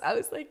house. I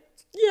was like,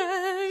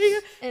 yay.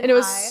 And it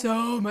was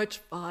so much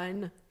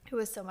fun. It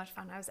was so much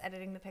fun. I was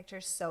editing the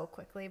pictures so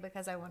quickly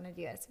because I wanted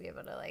you guys to be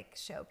able to like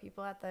show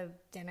people at the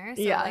dinner.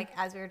 So like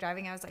as we were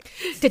driving, I was like,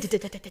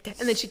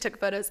 and then she took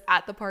photos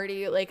at the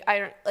party. Like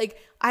I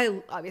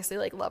obviously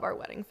like love our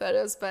wedding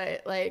photos,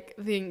 but like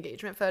the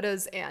engagement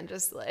photos and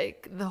just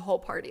like the whole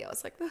party, I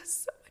was like,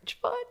 that's so much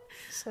fun.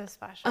 So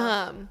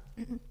special.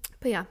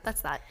 But yeah,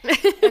 that's that.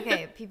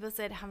 Okay. People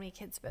said, how many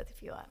kids both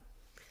of you want?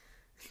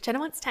 Jenna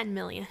wants 10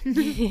 million.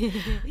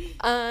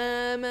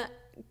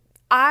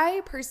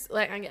 I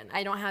personally, like, again,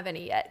 I don't have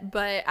any yet,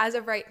 but as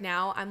of right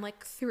now, I'm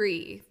like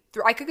 3.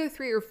 I could go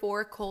 3 or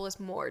 4. Cole is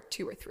more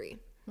 2 or 3.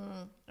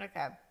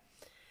 Okay.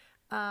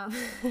 10.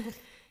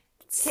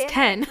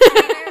 Tanner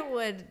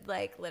would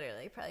like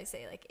literally probably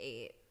say like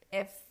 8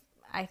 if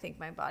I think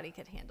my body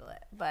could handle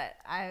it. But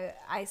I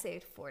say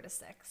 4 to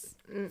 6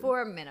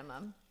 for a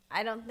minimum.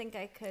 I don't think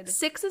I could.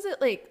 6 is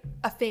it like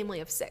a family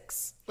of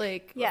 6?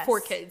 Like 4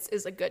 kids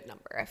is a good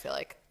number, I feel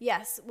like.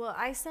 Yes. Well,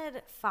 I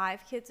said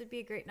 5 kids would be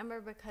a great number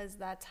because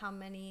that's how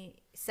many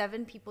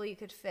 7 people you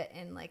could fit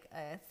in like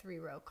a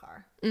 3-row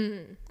car.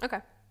 Okay.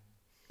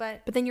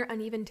 But then you're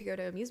uneven to go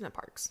to amusement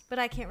parks. But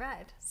I can't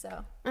ride,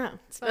 so. Oh,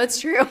 that's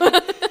true.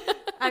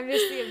 I'm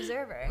just the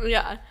observer.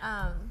 Yeah.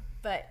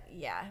 But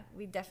yeah,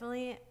 we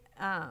definitely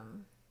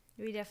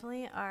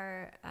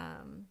are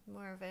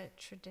more of a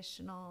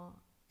traditional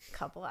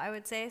couple, I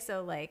would say.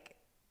 So like,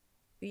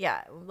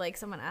 yeah, like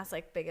someone asked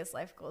like biggest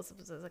life goals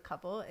as a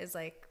couple is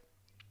like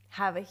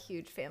have a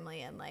huge family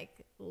and like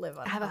live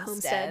on a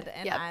homestead.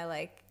 And I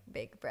like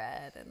bake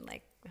bread and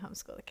like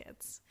homeschool the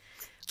kids.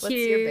 What's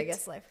your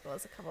biggest life goal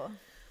as a couple?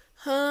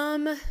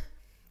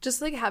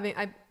 Just like having,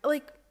 I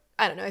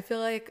don't know, I feel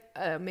like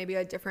maybe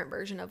a different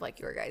version of like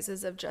your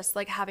guys's, of just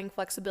like having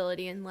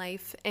flexibility in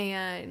life.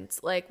 And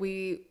like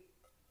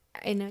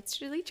I know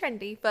it's really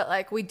trendy, but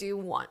like we do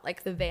want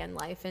like the van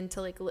life, and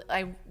to like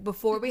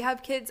before we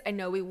have kids, I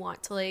know we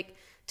want to like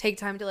take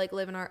time to like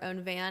live in our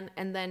own van,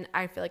 and then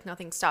I feel like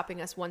nothing's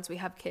stopping us once we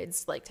have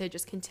kids like to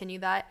just continue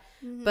that.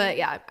 But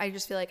yeah, I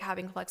just feel like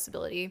having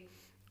flexibility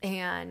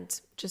and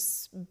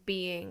just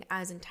being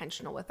as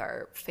intentional with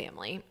our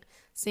family,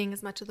 seeing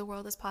as much of the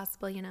world as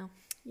possible, you know.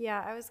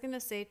 Yeah, I was going to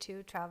say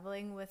too,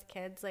 traveling with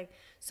kids, like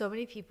so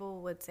many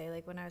people would say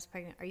like when I was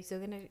pregnant,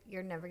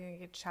 you're never going to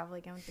get to travel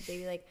again with the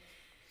baby. Like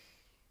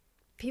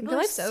People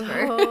are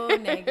so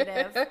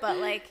negative, but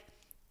like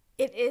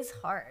it is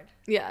hard.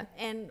 Yeah.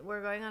 And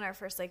we're going on our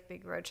first like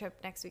big road trip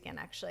next weekend,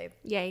 actually.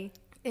 Yay.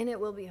 And it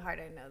will be hard,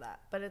 I know that.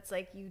 But it's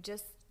like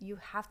you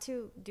have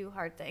to do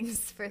hard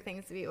things for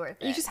things to be worth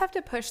it. You just have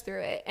to push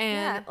through it.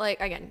 And like,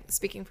 again,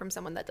 speaking from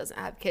someone that doesn't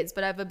have kids,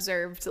 but I've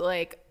observed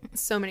like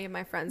so many of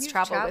my friends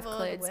travel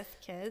with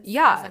kids.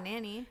 Yeah. As a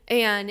nanny.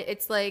 And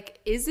it's like,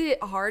 is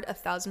it hard?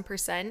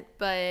 1,000%.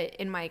 But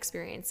in my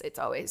experience, it's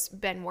always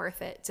been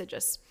worth it to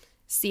just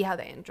see how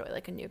they enjoy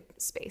like a new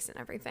space and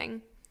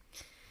everything.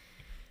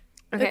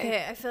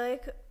 Okay, I feel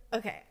like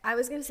I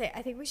was gonna say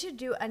I think we should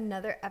do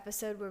another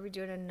episode where we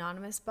do an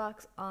anonymous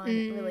box on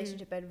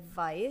relationship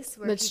advice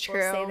where people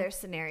say their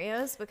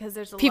scenarios, because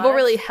there's people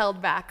really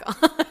held back on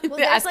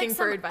asking like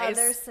for advice.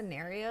 Other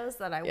scenarios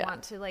that I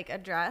want to like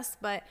address,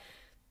 but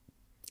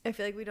I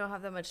feel like we don't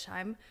have that much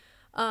time.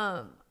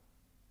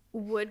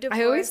 Would divorce?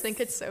 I always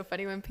think it's so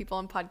funny when people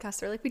on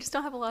podcasts are like, we just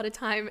don't have a lot of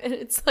time, and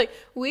it's like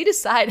we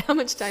decide how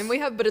much time we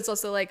have, but it's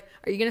also like,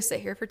 are you gonna sit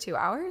here for 2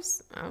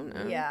 hours? I don't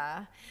know.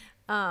 Yeah.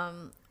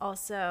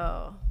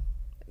 Also,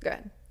 go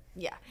ahead.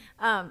 Yeah.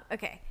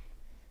 Okay.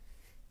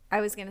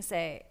 I was gonna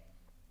say,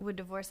 would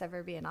divorce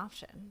ever be an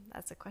option?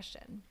 That's a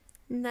question.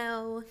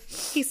 No.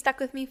 He's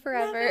stuck with me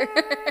forever.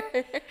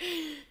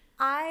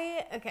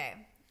 Okay.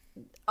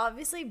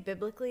 Obviously,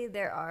 biblically,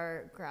 there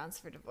are grounds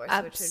for divorce,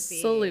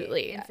 Absolutely. which would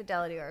be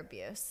infidelity or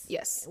abuse.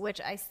 Yes. Which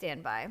I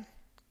stand by.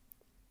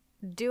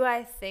 Do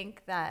I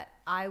think that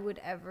I would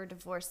ever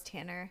divorce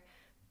Tanner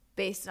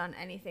based on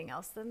anything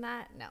else than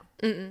that? No.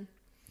 Mm-mm.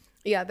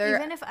 Yeah,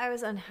 even if I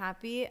was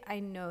unhappy, I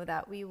know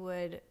that we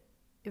would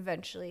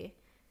eventually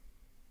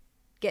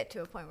get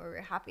to a point where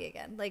we're happy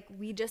again. Like,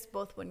 we just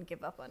both wouldn't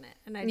give up on it.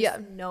 And I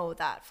just know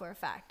that for a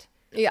fact.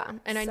 Yeah.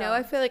 And I know,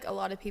 I feel like a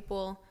lot of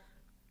people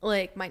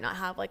like might not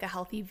have like a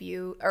healthy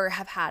view or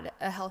have had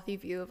a healthy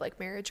view of like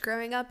marriage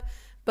growing up.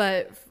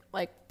 But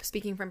like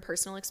speaking from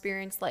personal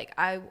experience, like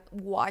I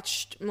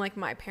watched like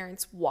my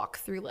parents walk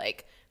through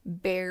like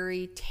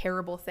very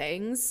terrible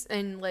things,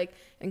 and like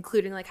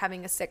including like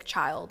having a sick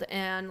child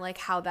and like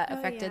how that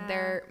affected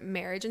their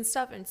marriage and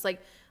stuff. And it's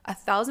like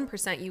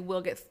 1,000% you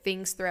will get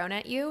things thrown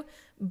at you,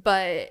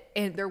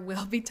 and there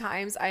will be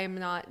times, I am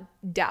not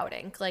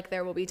doubting, like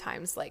there will be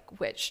times like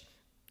which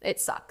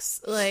it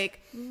sucks, like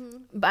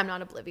but I'm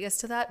not oblivious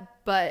to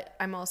that, but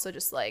I'm also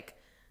just like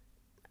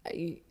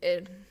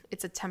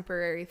it's a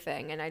temporary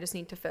thing, and I just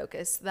need to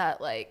focus that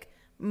like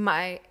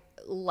my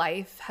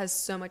life has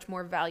so much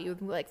more value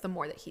like the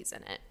more that he's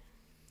in it.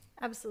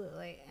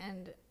 Absolutely.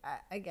 And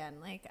again,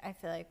 like I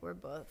feel like we're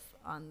both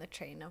on the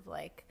train of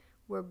like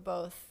we're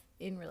both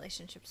in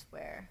relationships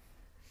where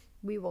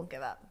we won't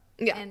give up.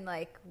 Yeah. And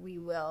like we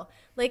will,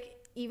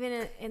 like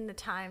even in the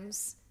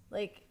times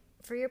like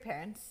for your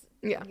parents,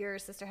 your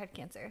sister had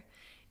cancer,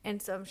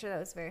 and so I'm sure that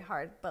was very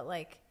hard, but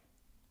like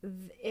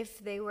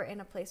if they were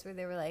in a place where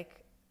they were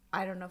like,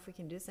 I don't know if we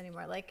can do this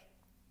anymore, like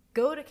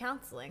go to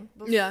counseling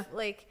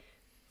like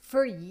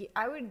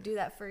I would do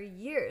that for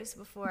years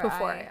before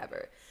I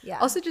ever. Yeah.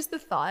 Also just the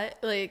thought,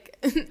 like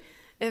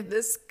if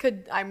this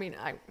could, I mean,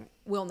 I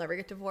will never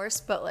get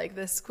divorced, but like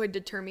this could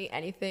deter me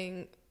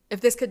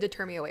if this could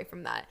deter me away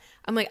from that,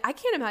 I'm like, I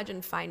can't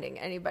imagine finding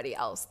anybody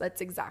else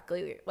that's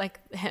exactly like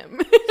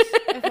him.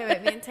 Okay,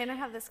 wait, me and Tanner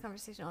have this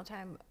conversation all the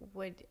time.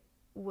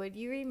 Would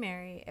you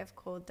remarry if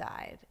Cole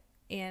died,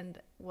 and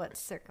what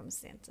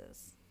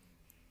circumstances?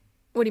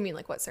 What do you mean,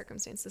 like what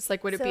circumstances?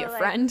 Like, would it be a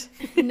friend?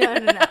 No.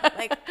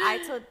 Like,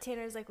 I told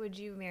Tanner's like, would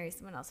you marry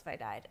someone else if I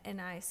died?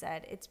 And I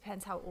said, it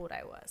depends how old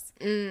I was.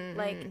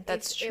 Like,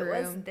 that's if true.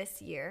 It was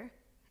this year.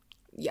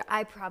 Yeah.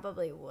 I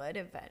probably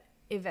would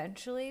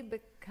eventually,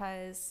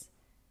 because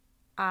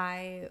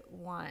I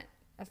want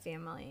a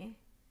family.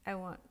 I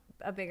want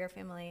a bigger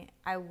family.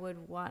 I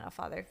would want a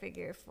father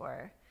figure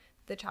for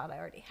the child I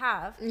already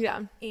have.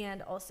 Yeah.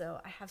 And also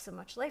I have so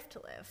much life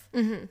to live.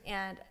 Mm-hmm.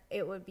 And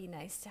it would be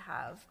nice to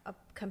have a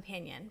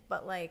companion.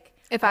 But like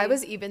if I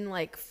was even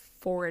like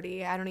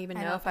 40, I don't even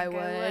know if I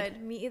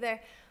would. Me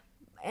either.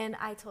 And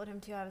I told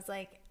him too, I was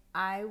like,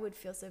 I would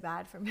feel so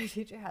bad for my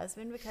future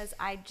husband, because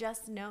I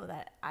just know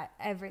that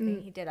everything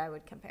he did I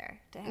would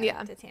compare to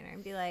him, to Tanner,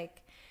 and be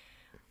like,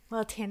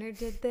 well, Tanner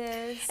did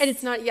this. And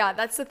it's not,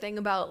 that's the thing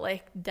about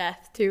like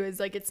death too, is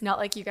like it's not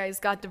like you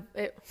guys got to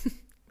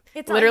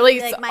it's literally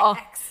like my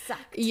ex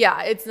sucked.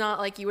 Yeah, it's not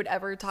like you would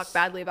ever talk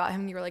badly about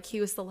him. You were like, he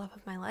was the love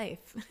of my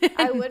life.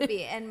 I would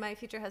be, and my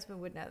future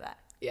husband would know that.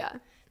 Yeah.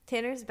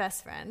 Tanner's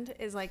best friend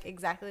is like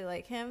exactly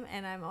like him,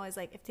 and I'm always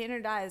like, if Tanner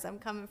dies, I'm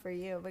coming for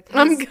you. Because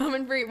I'm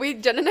coming for you.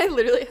 Jen and I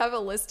literally have a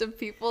list of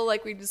people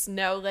like we just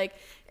know, like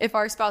if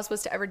our spouse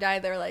was to ever die,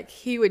 they're like,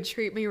 he would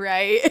treat me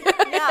right.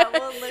 Yeah,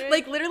 well, literally,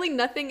 like literally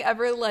nothing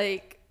ever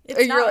like.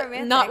 It's not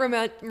romantic. Not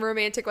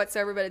romantic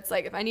whatsoever, but it's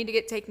like if I need to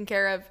get taken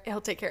care of, he'll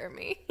take care of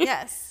me.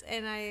 Yes,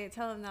 and I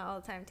tell him that all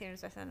the time.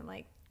 Tanner's best friend. I'm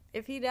like,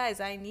 if he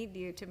dies, I need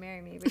you to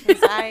marry me, because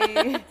I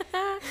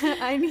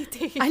need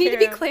taken care of. I need to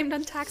be claimed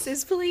on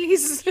taxes,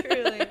 please.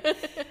 Truly.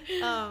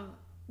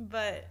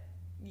 But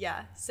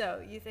yeah,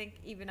 so you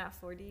think even at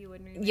 40 you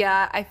wouldn't remarry?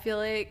 Yeah, I feel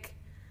like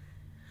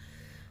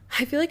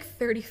I feel like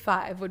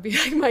 35 would be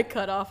like my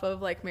cutoff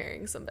of like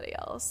marrying somebody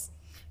else.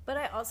 But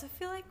I also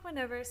feel like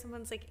whenever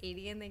someone's like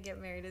 80 and they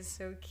get married is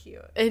so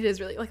cute. It is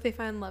really like they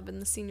find love in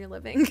the senior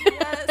living.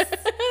 Yes.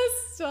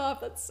 Stop.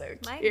 That's so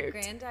cute. My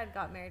granddad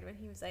got married when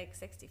he was like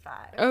 65.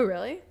 Oh,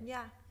 really?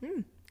 Yeah.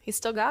 He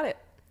still got it.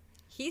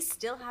 He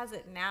still has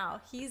it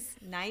now. He's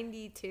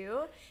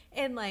 92.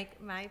 And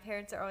like my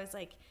parents are always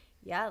like,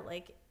 yeah,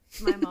 like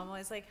my mom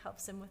always like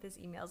helps him with his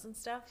emails and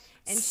stuff.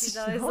 And she's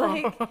always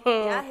like,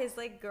 yeah, his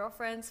like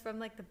girlfriends from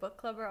like the book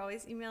club are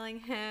always emailing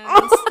him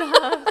and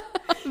stuff.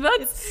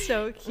 It's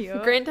so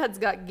cute. Granddad's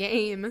got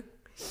game.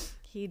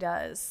 He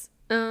does.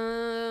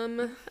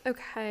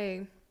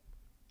 Okay.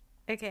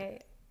 Okay.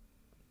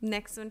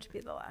 Next one should be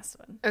the last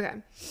one. Okay.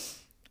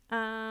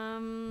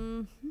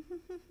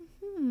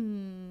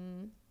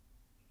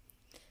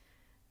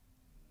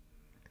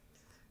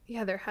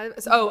 Yeah, there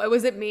has. Oh,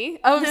 was it me?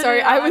 Oh, I'm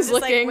sorry. I was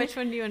looking. Like, which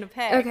one do you want to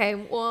pick? Okay.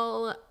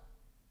 Well.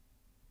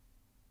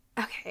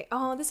 Okay.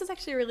 Oh, this is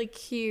actually really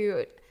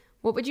cute.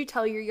 What would you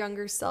tell your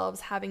younger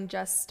selves having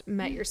just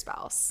met your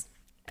spouse?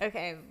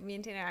 Okay, me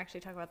and Tina actually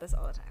talk about this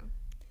all the time.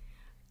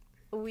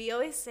 We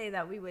always say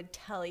that we would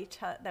tell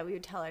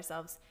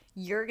ourselves,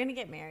 you're gonna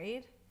get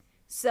married,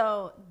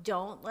 so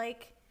don't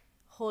like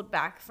hold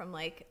back from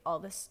like all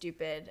the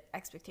stupid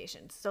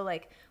expectations. So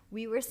like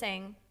we were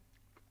saying,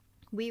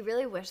 we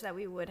really wish that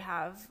we would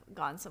have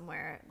gone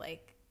somewhere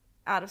like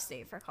out of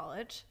state for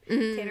college.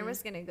 Tanner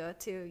was gonna go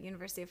to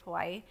University of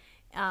Hawaii,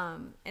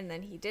 and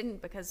then he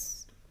didn't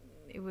because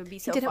it would be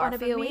so far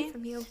from away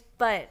from you.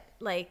 But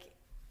like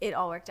it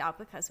all worked out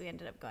because we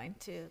ended up going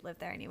to live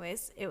there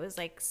anyways. It was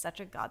like such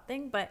a God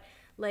thing. But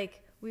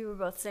like we were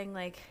both saying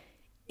like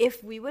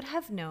if we would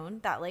have known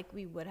that like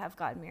we would have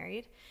gotten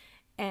married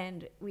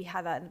and we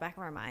had that in the back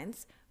of our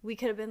minds, we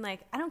could have been like,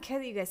 I don't care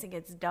that you guys think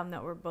it's dumb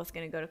that we're both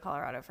going to go to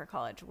Colorado for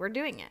college. We're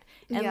doing it.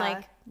 And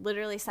like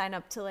literally sign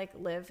up to like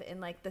live in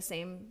like the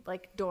same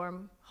like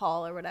dorm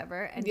hall or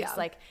whatever and just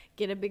like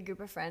get a big group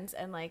of friends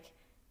and like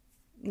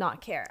not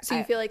care. So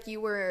you feel like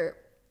your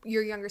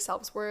younger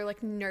selves were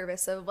like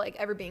nervous of like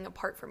ever being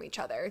apart from each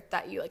other,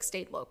 that you like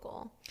stayed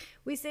local?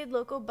 We stayed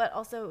local, but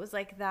also it was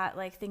like that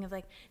like thing of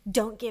like,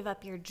 don't give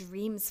up your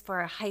dreams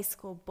for a high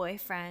school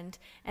boyfriend.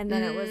 And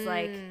then it was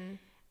like,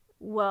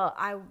 well,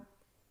 I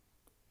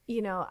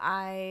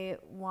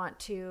want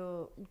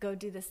to go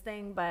do this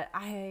thing, but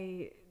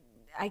I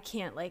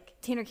can't, like,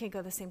 Tanner can't go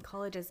to the same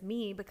college as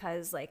me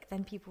because like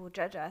then people will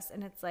judge us.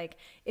 And it's like,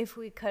 if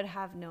we could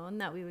have known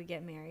that we would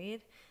get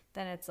married,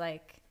 then it's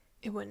like,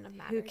 it wouldn't have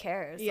mattered. Who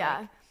cares?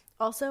 Yeah. Like,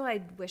 also,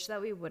 I wish that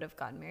we would have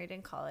gotten married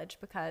in college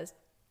because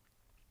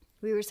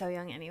we were so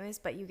young anyways,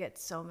 but you get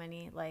so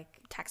many like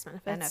tax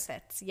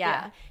benefits.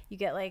 Yeah. You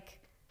get like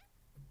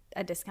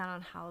a discount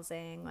on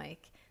housing.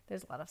 Like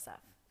there's a lot of stuff.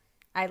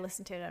 I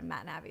listened to it on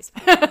Matt and Abby's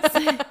podcast.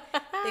 They got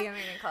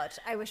married in college.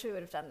 I wish we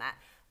would have done that.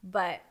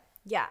 But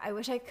yeah, I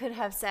wish I could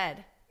have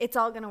said it's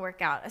all going to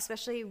work out.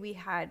 Especially we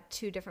had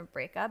 2 different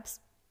breakups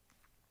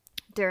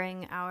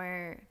during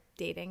our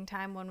dating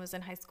time. One was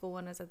in high school,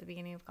 one was at the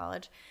beginning of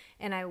college,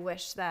 and I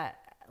wish that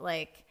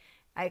like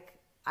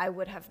I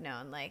would have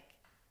known like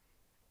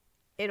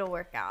it'll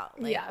work out,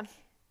 like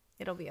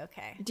it'll be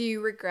okay. Do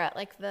you regret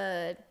like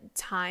the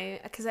time,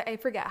 because I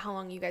forget how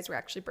long you guys were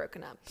actually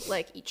broken up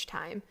like each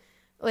time,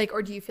 like,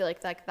 or do you feel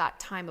like that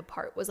time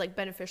apart was like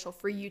beneficial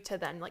for you to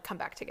then like come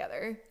back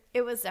together?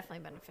 It was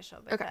definitely beneficial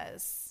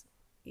because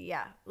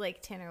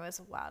like Tanner was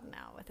wild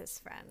now with his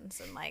friends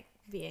and like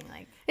being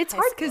like, it's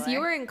hard because you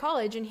were in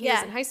college and he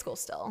was in high school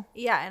still.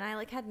 Yeah, and I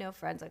like had no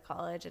friends at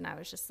college, and I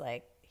was just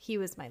like, he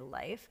was my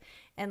life.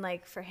 And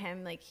like for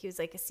him, like he was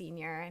like a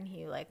senior and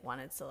he like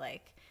wanted to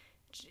like,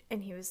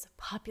 and he was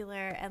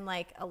popular and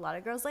like a lot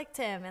of girls liked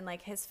him, and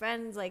like his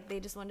friends like they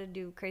just wanted to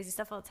do crazy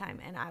stuff all the time,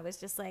 and I was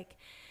just like,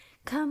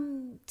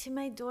 come to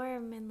my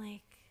dorm and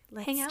like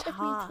let's hang out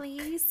talk with me,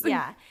 please.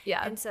 Yeah.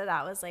 Yeah. And so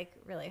that was like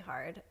really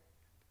hard.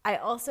 I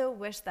also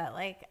wish that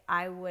like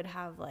I would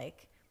have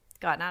like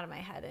gotten out of my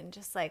head and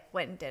just like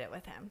went and did it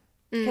with him,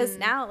 because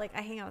now like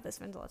I hang out with his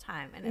friends all the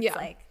time, and it's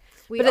like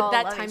but at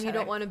that time you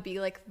don't want to be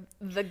like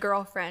the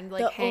girlfriend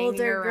like the hanging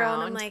older around. Girl,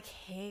 and I'm like,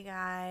 hey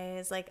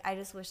guys, like I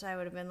just wish I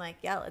would have been like,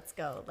 yeah, let's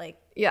go. Like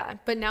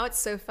but now it's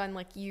so fun,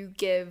 like you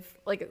give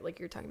like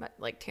you're talking about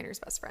like Tanner's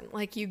best friend,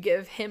 like you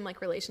give him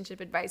like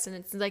relationship advice, and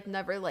it's like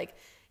never like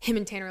him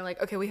and Tanner are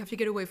like, okay, we have to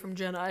get away from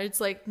Jenna.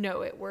 It's like,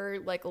 no, we're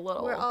like a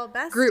little we're all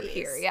besties. Group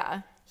here.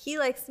 Yeah. He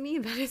likes me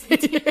better than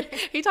Tanner.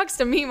 He talks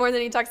to me more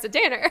than he talks to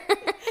Tanner.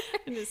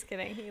 I'm just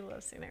kidding. He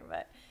loves Tanner.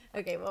 But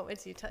okay, what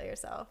would you tell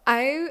yourself?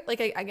 Again,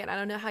 I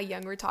don't know how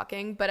young we're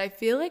talking, but I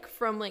feel like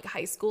from like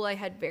high school, I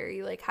had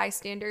very like high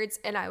standards,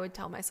 and I would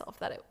tell myself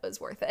that it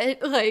was worth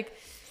it. Like,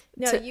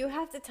 no, you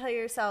have to tell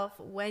yourself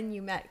when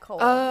you met Cole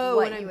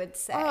what you would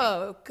say.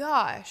 Oh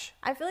gosh,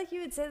 I feel like you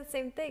would say the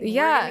same thing.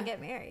 Yeah, we're gonna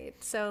get married,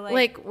 so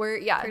like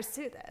we're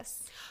pursue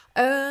this.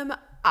 I'm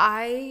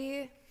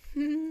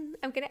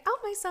gonna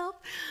out myself.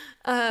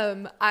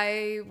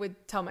 I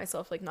would tell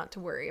myself like not to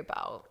worry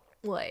about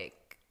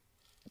like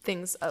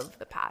things of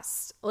the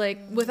past, like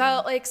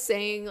without like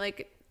saying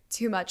like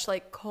too much.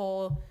 Like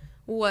Cole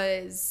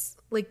was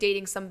like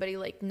dating somebody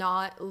like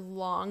not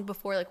long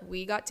before like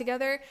we got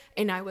together,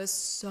 and I was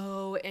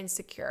so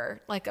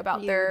insecure like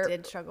about You their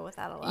did struggle with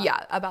that a lot.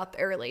 yeah, about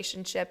their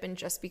relationship, and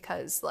just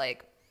because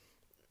like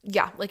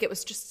yeah, like it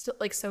was just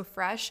like so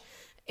fresh,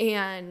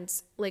 and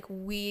like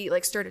we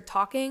like started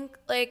talking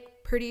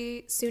like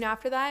pretty soon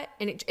after that,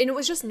 and it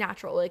was just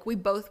natural. Like we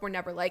both were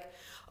never like,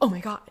 oh my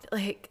god,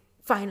 like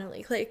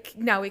finally, like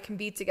now we can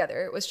be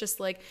together. It was just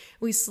like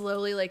we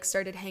slowly like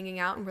started hanging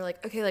out, and we're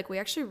like, okay, like we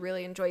actually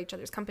really enjoy each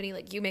other's company.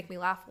 Like you make me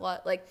laugh a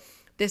lot. Like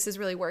this is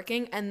really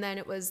working. And then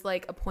it was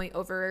like a point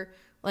over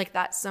like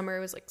that summer, it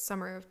was like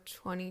summer of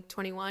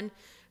 2021,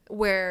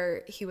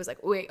 where he was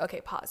like, wait,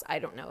 okay, pause. I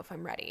don't know if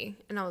I'm ready.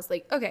 And I was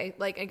like, okay,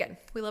 like again,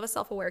 we love a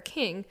self-aware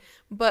king,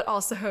 but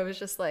also I was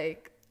just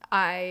like,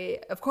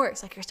 of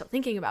course, like you're still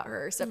thinking about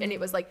her or stuff. And it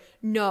was like,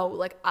 no,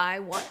 like I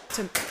want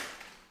to.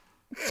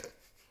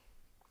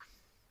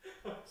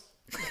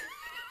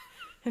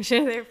 I'm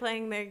sure they're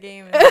playing their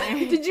game. In there.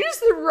 Did you just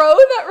throw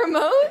that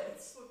remote?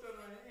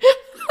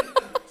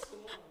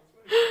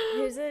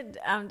 Here's a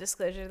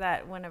disclosure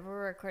that whenever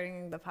we're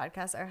recording the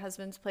podcast, our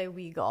husbands play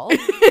Wii Golf.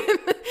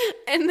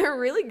 And they're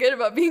really good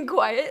about being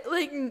quiet,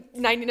 like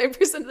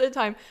 99% of the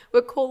time.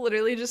 But Cole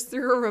literally just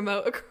threw a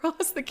remote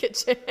across the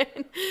kitchen.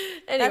 Anyways,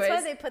 That's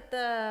why they put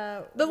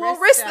the little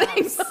wrist straps,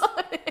 things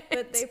on it.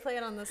 but they play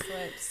it on the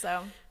Switch.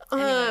 So,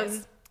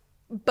 anyways.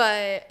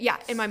 But yeah,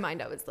 in my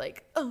mind, I was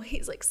like, oh,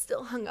 he's like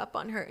still hung up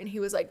on her. And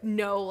he was like,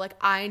 no, like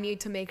I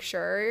need to make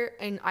sure.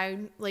 And I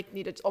like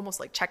need to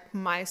almost like check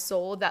my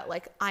soul that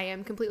like I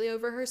am completely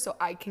over her so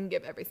I can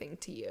give everything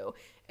to you.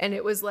 And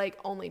it was like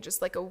only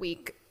just like a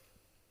week.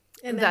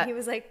 And then he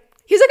was like,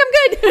 I'm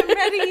good. I'm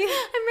ready.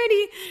 I'm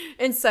ready.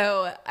 And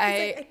so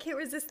I can't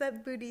resist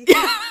that booty.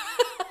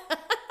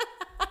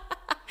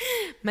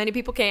 Many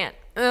people can't.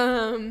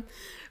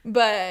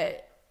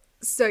 But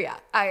so yeah,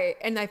 I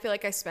feel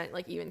like I spent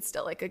like even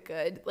still like a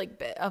good like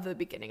bit of the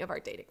beginning of our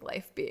dating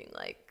life being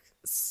like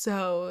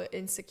so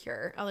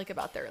insecure like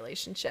about their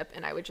relationship.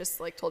 And I would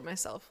just like told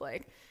myself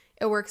like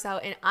it works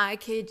out. And I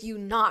kid you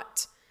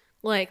not,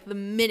 like the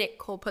minute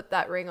Cole put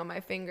that ring on my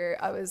finger,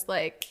 I was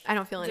like, I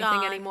don't feel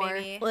anything anymore.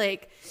 Baby.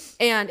 Like,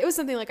 and it was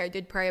something like I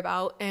did pray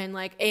about, and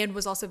like, and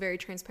was also very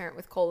transparent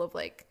with Cole of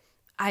like,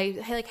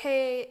 like,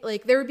 hey,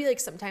 like there would be like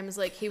sometimes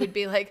like he would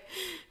be like,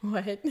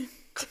 what?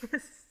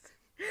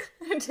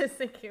 I'm just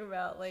thinking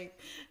about like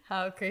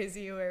how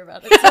crazy you were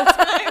about it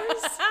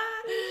sometimes.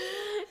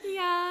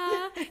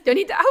 Yeah, don't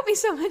need to out me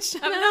so much.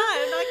 I'm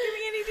not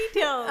giving any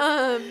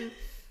details.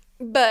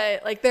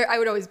 But like there, I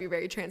would always be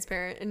very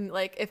transparent, and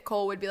like if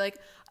Cole would be like,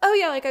 "Oh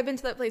yeah, like I've been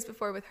to that place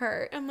before with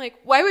her," I'm like,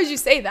 "Why would you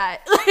say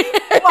that?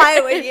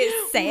 Why would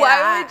you say that?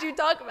 Why would you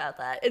talk about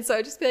that?" And so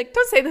I'd just be like,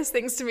 "Don't say those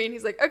things to me." And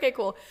he's like, "Okay,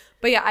 cool."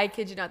 But yeah, I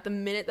kid you not, the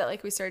minute that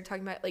like we started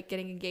talking about like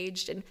getting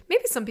engaged, and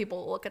maybe some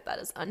people look at that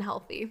as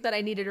unhealthy, that I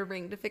needed a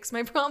ring to fix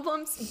my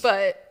problems,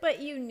 but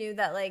you knew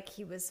that like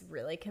he was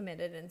really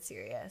committed and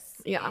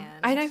serious. yeah,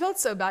 and I felt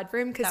so bad for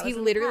him because he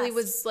literally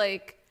was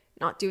like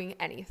not doing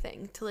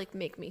anything to like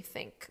make me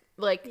think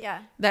like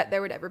that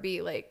there would ever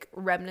be like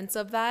remnants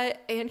of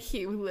that. And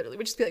he literally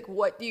would just be like,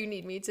 what do you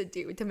need me to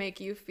do to make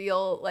you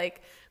feel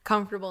like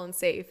comfortable and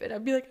safe? And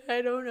I'd be like,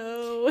 I don't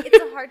know. It's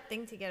a hard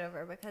thing to get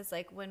over because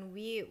like when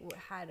we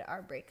had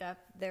our breakup,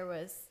 there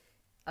was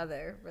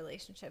other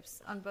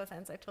relationships on both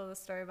ends. I told the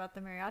story about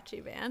the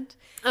mariachi band.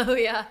 Oh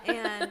yeah.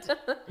 And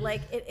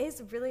like it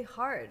is really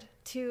hard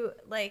to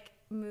like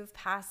move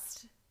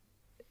past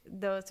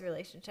those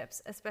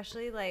relationships,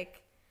 especially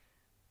like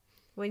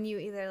when you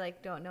either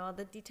like don't know all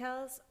the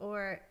details,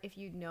 or if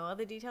you know all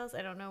the details,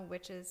 I don't know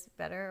which is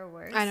better or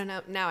worse. I don't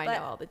know. Now I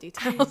know all the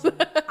details.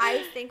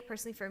 I think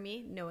personally for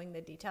me, knowing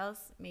the details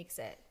makes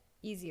it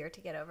easier to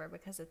get over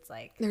because it's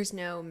like there's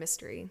no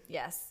mystery.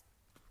 Yes.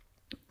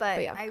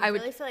 But yeah, I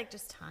really feel like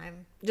just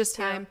time. Just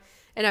time.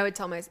 And I would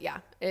tell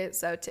myself,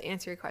 so to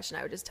answer your question,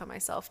 I would just tell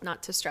myself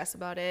not to stress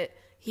about it.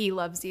 He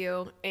loves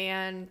you,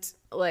 and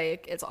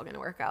like it's all going to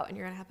work out, and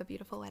you're going to have a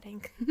beautiful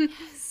wedding.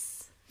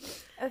 Yes.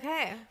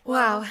 Okay.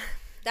 Well, wow.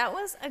 That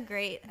was a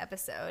great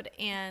episode,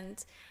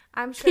 and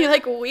I'm sure you're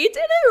like, we did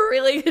a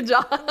really good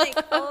job. Like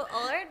all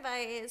our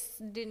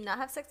advice: do not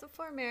have sex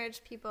before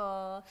marriage,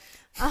 people.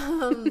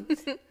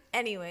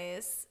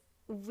 Anyways,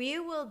 we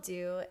will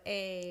do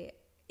a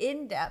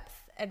in-depth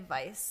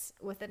advice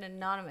with an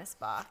anonymous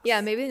box. Yeah,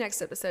 maybe the next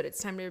episode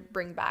it's time to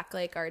bring back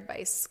like our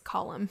advice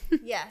column.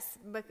 Yes,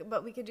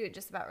 but we could do it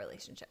just about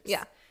relationships.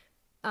 Yeah.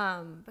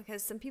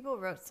 Because some people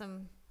wrote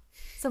some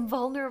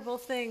vulnerable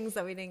things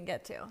that we didn't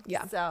get to.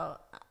 Yeah. So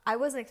I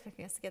wasn't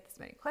expecting us to get this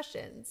many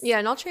questions. Yeah,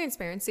 in all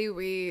transparency,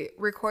 we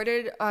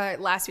recorded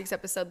last week's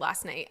episode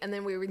last night, and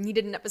then we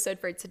needed an episode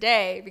for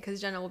today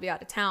because Jenna will be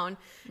out of town.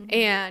 Mm-hmm.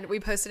 And we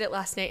posted it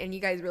last night, and you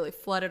guys really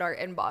flooded our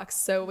inbox.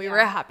 So we were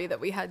happy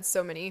that we had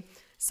so many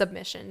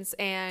submissions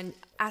and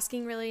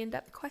asking really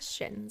in-depth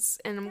questions.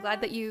 And I'm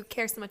glad that you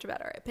care so much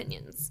about our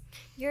opinions.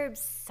 You're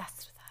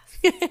obsessed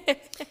with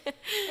us.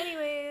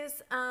 Anyways,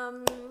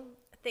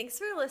 thanks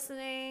for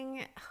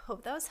listening.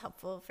 Hope that was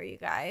helpful for you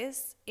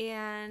guys.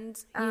 And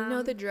you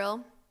know the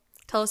drill.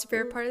 Tell us your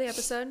favorite part of the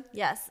episode.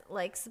 Yes,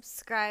 like,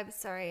 subscribe.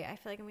 Sorry, I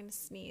feel like I'm going to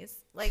sneeze.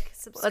 Like,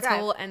 subscribe. That's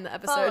how we'll end the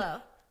episode.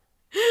 Follow.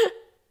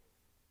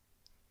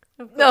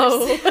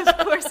 No. Of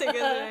course it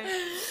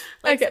goes.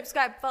 Like, Okay.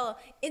 subscribe, follow,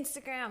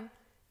 Instagram.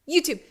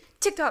 YouTube,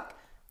 TikTok,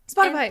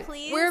 Spotify, And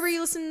please- wherever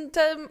you listen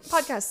to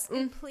podcasts.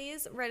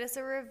 Please write us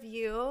a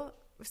review.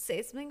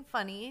 Say something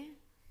funny.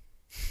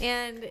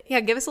 And Yeah,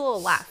 give us a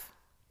little laugh.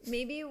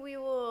 maybe we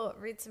will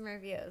read some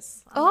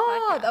reviews. On Oh,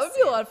 the podcast. that would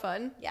be a lot of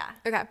fun. Yeah.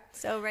 Okay.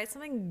 So write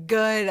something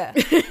good.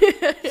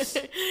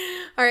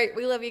 All right.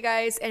 We love you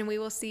guys, and we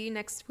will see you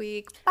next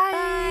week. Bye.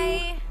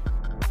 Bye.